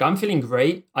planning, I'm feeling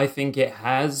great. I think I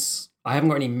haven't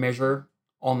got any measure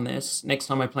on this. Next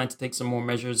time I plan to take some more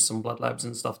measures, some blood labs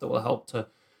and stuff that will help to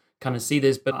kind of see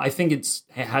this. But I think it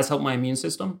has helped my immune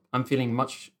system. I'm feeling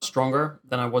much stronger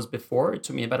than I was before. It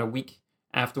took me about a week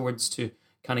afterwards to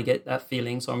kind of get that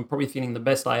feeling. So I'm probably feeling the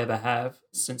best I ever have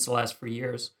since the last 3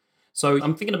 years. So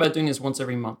I'm thinking about doing this once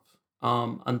every month.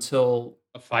 until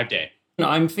A 5-day.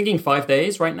 I'm thinking 5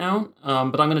 days right now,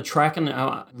 but I'm going to track and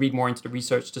read more into the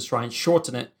research to try and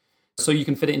shorten it so you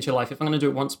can fit it into your life. If I'm going to do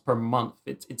it once per month,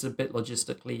 it's a bit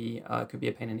logistically, could be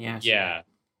a pain in the ass. Yeah.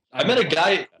 I met a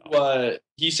guy who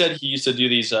he said he used to do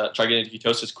these, try getting into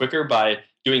ketosis quicker by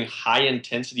doing high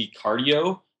intensity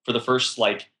cardio for the first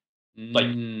day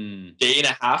and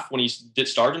a half when he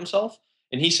starved himself.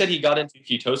 And he said he got into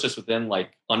ketosis within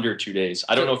like under 2 days.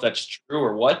 I don't know if that's true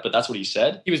or what, but that's what he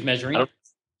said. He was measuring.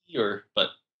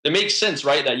 But it makes sense,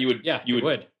 right? That you would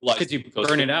because you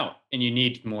burn it out and you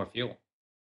need more fuel.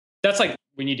 That's like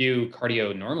when you do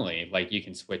cardio normally, like you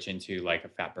can switch into like a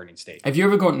fat burning state. Have you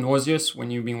ever gotten nauseous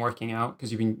when you've been working out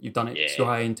because you've done it to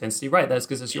high intensity? Right, that's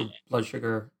because your blood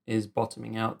sugar is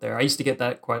bottoming out there. I used to get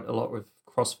that quite a lot with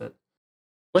CrossFit.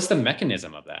 What's the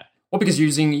mechanism of that? Well, because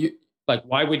like,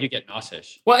 why would you get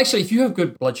nauseous? Well, actually, if you have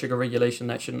good blood sugar regulation,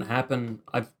 that shouldn't happen.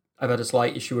 I've had a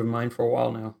slight issue with mine for a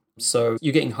while now. So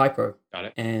you're getting hypo. Got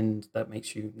it. And that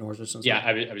makes you nauseous and stuff. Yeah,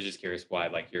 I was just curious why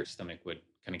like your stomach would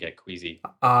kind of get queasy.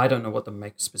 I don't know what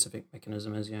the specific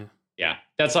mechanism is, Yeah,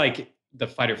 that's like the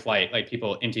fight or flight. Like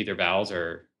people empty their bowels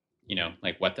or,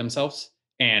 like wet themselves.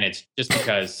 And it's just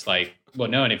because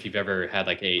and if you've ever had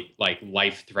like a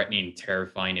life-threatening,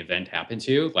 terrifying event happen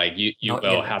to you, like you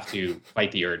will have to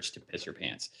fight the urge to piss your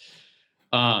pants.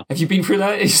 Have you been through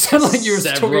that? You sound like you're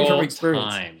talking from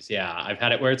experience. Times, yeah. I've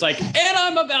had it where it's like, and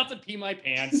I'm about to pee my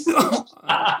pants.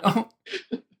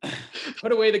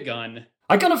 Put away the gun.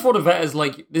 I kind of thought of that as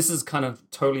like, this is kind of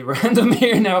totally random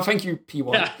here now. Thank you,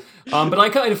 P1. Yeah. But I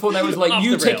kind of thought that was like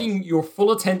you taking your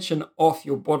full attention off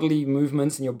your bodily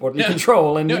movements and your bodily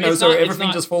control, and so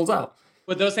everything just falls out.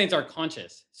 But those things are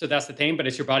conscious. So that's the thing. But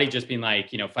it's your body just being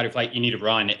like, fight or flight, you need to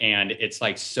run. And it's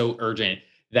like so urgent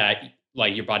that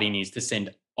like your body needs to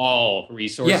send all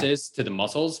resources to the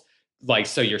muscles, like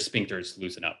so your sphincters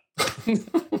loosen up.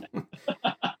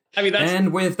 I mean,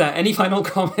 and with that, any final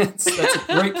comments? That's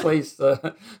a great place.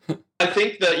 I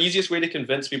think the easiest way to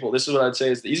convince people, this is what I'd say,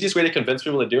 is the easiest way to convince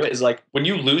people to do it is like when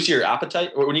you lose your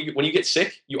appetite, or when you get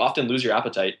sick, you often lose your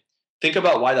appetite. Think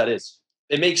about why that is.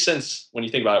 It makes sense when you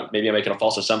think about it. Maybe I'm making a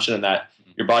false assumption in that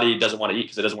your body doesn't want to eat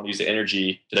because it doesn't want to use the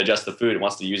energy to digest the food. It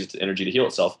wants to use its energy to heal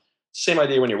itself. Same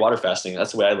idea when you're water fasting.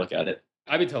 That's the way I look at it.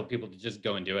 I would tell people to just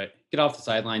go and do it. Get off the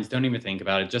sidelines. Don't even think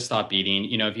about it. Just stop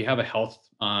eating. If you have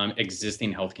a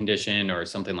existing health condition or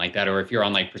something like that, or if you're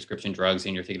on like prescription drugs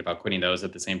and you're thinking about quitting those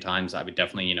at the same time, so I would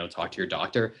definitely, talk to your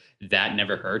doctor. That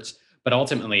never hurts. But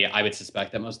ultimately, I would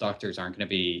suspect that most doctors aren't going to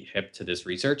be hip to this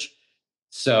research.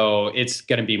 So it's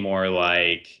going to be more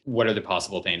like, what are the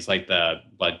possible things like the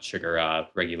blood sugar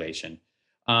regulation?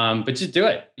 But just do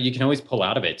it. You can always pull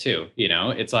out of it too.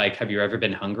 It's like, have you ever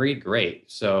been hungry? Great.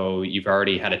 So you've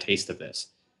already had a taste of this.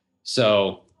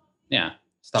 So yeah,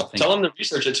 stop thinking. Tell them to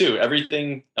research it too.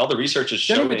 All the research is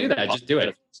showing. Don't even do that. Just do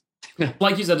it.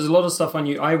 Like you said, there's a lot of stuff on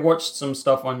you. I watched some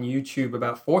stuff on YouTube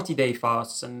about 40-day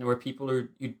fasts, and there were people who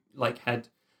like had,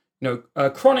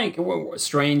 chronic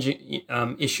strange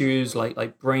issues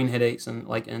like brain headaches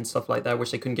and stuff like that,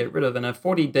 which they couldn't get rid of. And a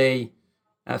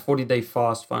 40-day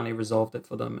fast finally resolved it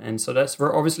for them. And so that's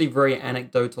obviously very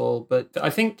anecdotal, but I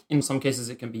think in some cases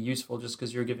it can be useful just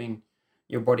because you're giving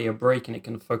your body a break and it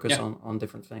can focus on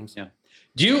different things. Yeah.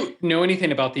 Do you know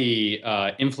anything about the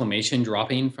inflammation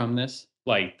dropping from this?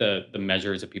 Like the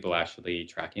measures of people actually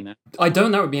tracking that? I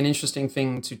don't. That would be an interesting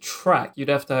thing to track. You'd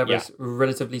have to have a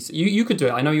relatively... You could do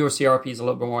it. I know your CRP is a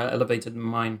little bit more elevated than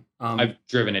mine. I've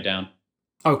driven it down.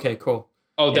 Okay, cool.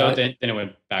 Oh, then it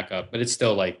went back up, but it's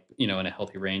still like, in a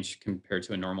healthy range compared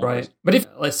to a normal person. But if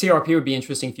like CRP would be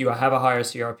interesting if you have a higher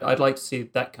CRP, I'd like to see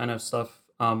that kind of stuff.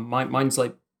 Mine's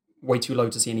like way too low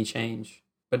to see any change.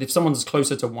 But if someone's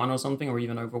closer to 1 or something, or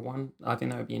even over 1, I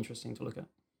think that would be interesting to look at.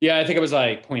 Yeah, I think it was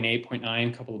like 0.8,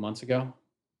 0.9 a couple of months ago.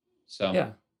 So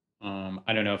yeah.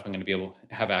 I don't know if I'm going to be able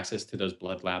to have access to those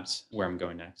blood labs where I'm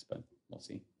going next, but we'll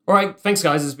see. All right, thanks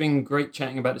guys. It's been great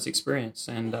chatting about this experience,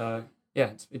 and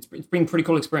it's been a pretty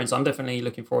cool experience. I'm definitely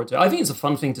looking forward to it. I think it's a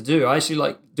fun thing to do. I actually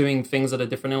like doing things that are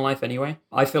different in life anyway.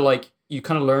 I feel like you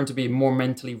kind of learn to be more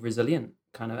mentally resilient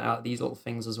kind of out of these little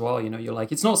things as well. You're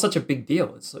like, it's not such a big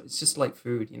deal. It's just like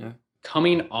food,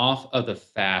 Coming off of the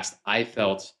fast, I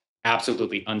felt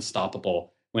absolutely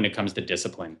unstoppable when it comes to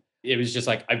discipline. It was just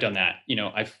like, I've done that.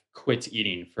 I've quit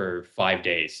eating for 5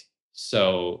 days.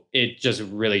 So it just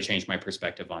really changed my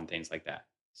perspective on things like that.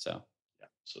 So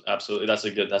absolutely. That's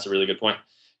a really good point.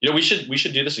 We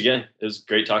should do this again. It was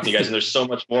great talking to you guys. And there's so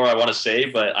much more I want to say,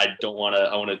 but I want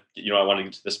to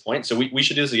get to this point. So we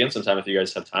should do this again sometime if you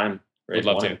guys have time. I'd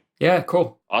love to. Yeah,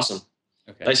 cool. Awesome.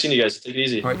 Okay. Nice seeing you guys. Take it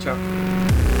easy. All right, ciao.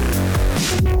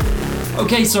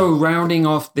 Okay, so rounding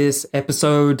off this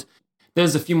episode,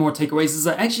 there's a few more takeaways. There's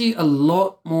actually a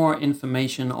lot more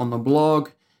information on the blog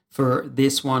for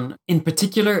this one. In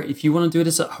particular, if you want to do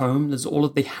this at home, there's all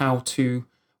of the how-to,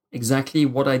 exactly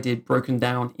what I did broken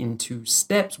down into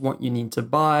steps, what you need to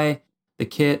buy, the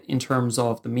kit in terms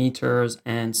of the meters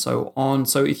and so on.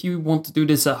 So if you want to do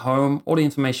this at home, all the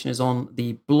information is on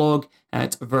the blog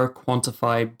at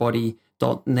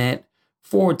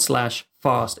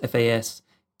thequantifiedbody.net/fast, FAST,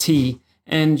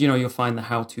 and you'll find the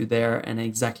how-to there and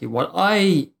exactly what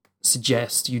I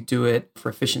suggest you do it for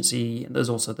efficiency. And there's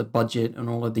also the budget and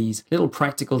all of these little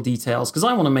practical details because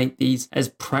I want to make these as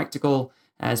practical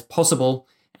as possible.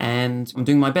 And I'm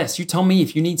doing my best. You tell me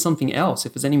if you need something else,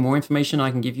 if there's any more information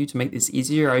I can give you to make this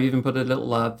easier. I've even put a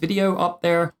little video up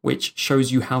there which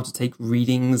shows you how to take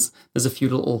readings. There's a few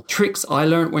little tricks I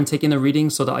learned when taking the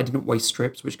readings so that I didn't waste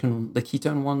strips, which the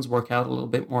ketone ones work out a little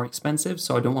bit more expensive,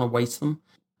 so I don't want to waste them.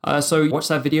 So watch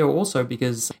that video also,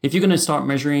 because if you're going to start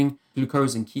measuring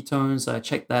glucose and ketones,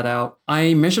 check that out.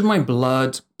 I measured my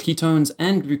blood, ketones,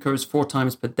 and glucose 4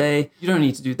 times per day. You don't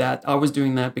need to do that. I was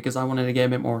doing that because I wanted to get a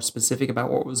bit more specific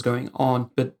about what was going on.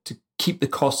 But to keep the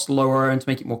costs lower and to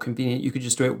make it more convenient, you could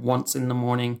just do it once in the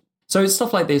morning. So it's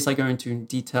stuff like this I go into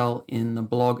detail in the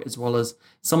blog, as well as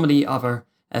some of the other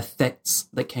effects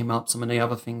that came up, some of the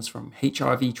other things from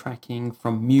HRV tracking,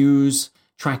 from Muse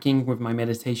tracking with my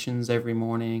meditations every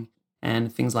morning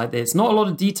and things like this. Not a lot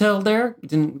of detail there.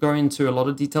 Didn't go into a lot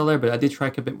of detail there, but I did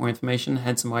track a bit more information,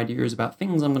 had some ideas about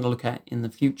things I'm going to look at in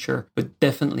the future, but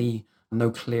definitely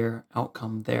no clear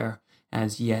outcome there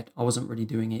as yet. I wasn't really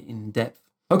doing it in depth.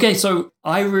 Okay, so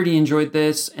I really enjoyed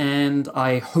this and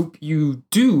I hope you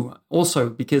do also,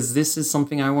 because this is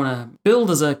something I want to build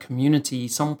as a community,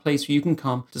 some place where you can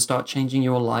come to start changing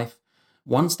your life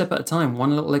one step at a time,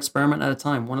 one little experiment at a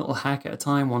time, one little hack at a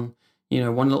time,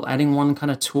 adding one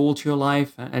kind of tool to your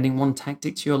life, adding one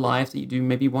tactic to your life that you do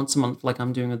maybe once a month like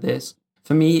I'm doing with this.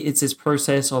 For me, it's this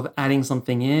process of adding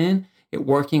something in, it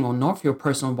working or not for your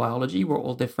personal biology. We're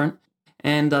all different.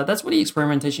 And that's where the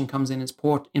experimentation comes in. It's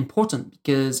important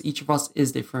because each of us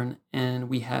is different and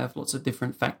we have lots of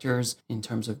different factors in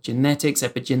terms of genetics,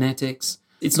 epigenetics.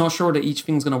 It's not sure that each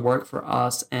thing's going to work for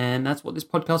us. And that's what this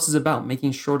podcast is about,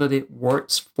 making sure that it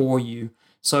works for you.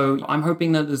 So I'm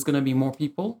hoping that there's going to be more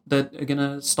people that are going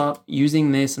to start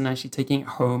using this and actually taking it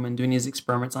home and doing these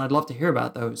experiments. And I'd love to hear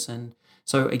about those. And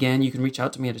so again, you can reach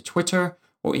out to me at a Twitter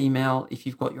or email if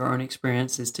you've got your own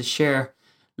experiences to share.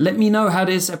 Let me know how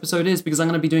this episode is, because I'm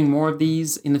going to be doing more of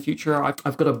these in the future.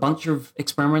 I've got a bunch of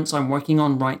experiments I'm working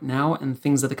on right now and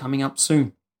things that are coming up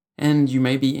soon. And you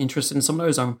may be interested in some of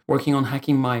those. I'm working on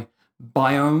hacking my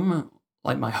biome,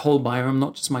 like my whole biome,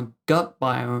 not just my gut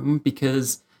biome,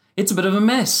 because it's a bit of a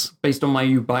mess based on my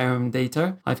ubiome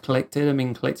data I've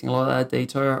been collecting a lot of that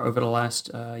data over the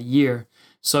last year.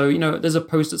 So, there's a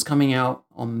post that's coming out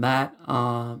on that.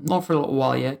 Not for a little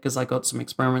while yet, because I got some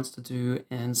experiments to do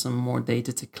and some more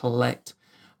data to collect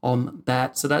on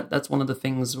that. So that's one of the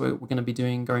things we're going to be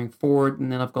doing going forward.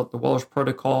 And then I've got the Walsh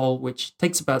protocol, which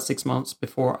takes about 6 months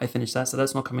before I finish that. So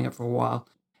that's not coming up for a while.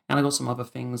 And I got some other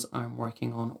things I'm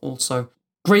working on also.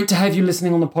 Great to have you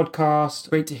listening on the podcast.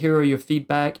 Great to hear your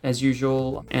feedback as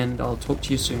usual. And I'll talk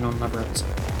to you soon on another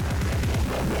episode.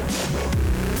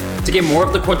 To get more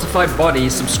of The Quantified Body,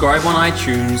 subscribe on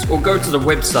iTunes or go to the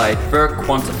website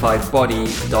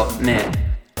thequantifiedbody.net.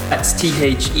 That's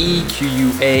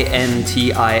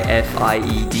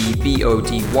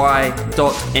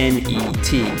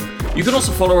thequantifiedbody.net. You can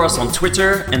also follow us on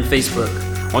Twitter and Facebook.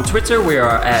 On Twitter, we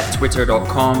are at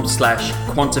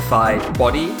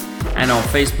twitter.com/quantifiedbody. And on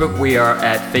Facebook, we are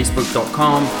at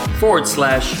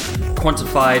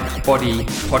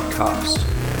facebook.com/quantifiedbodypodcast.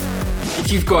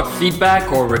 If you've got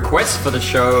feedback or requests for the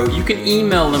show, you can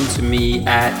email them to me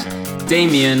at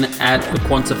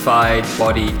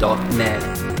damien@thequantifiedbody.net.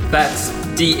 That's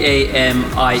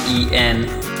DAMIEN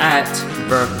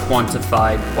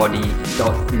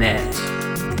 @thequantifiedbody.net.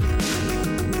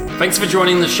 Thanks for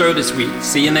joining the show this week.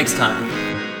 See you next time.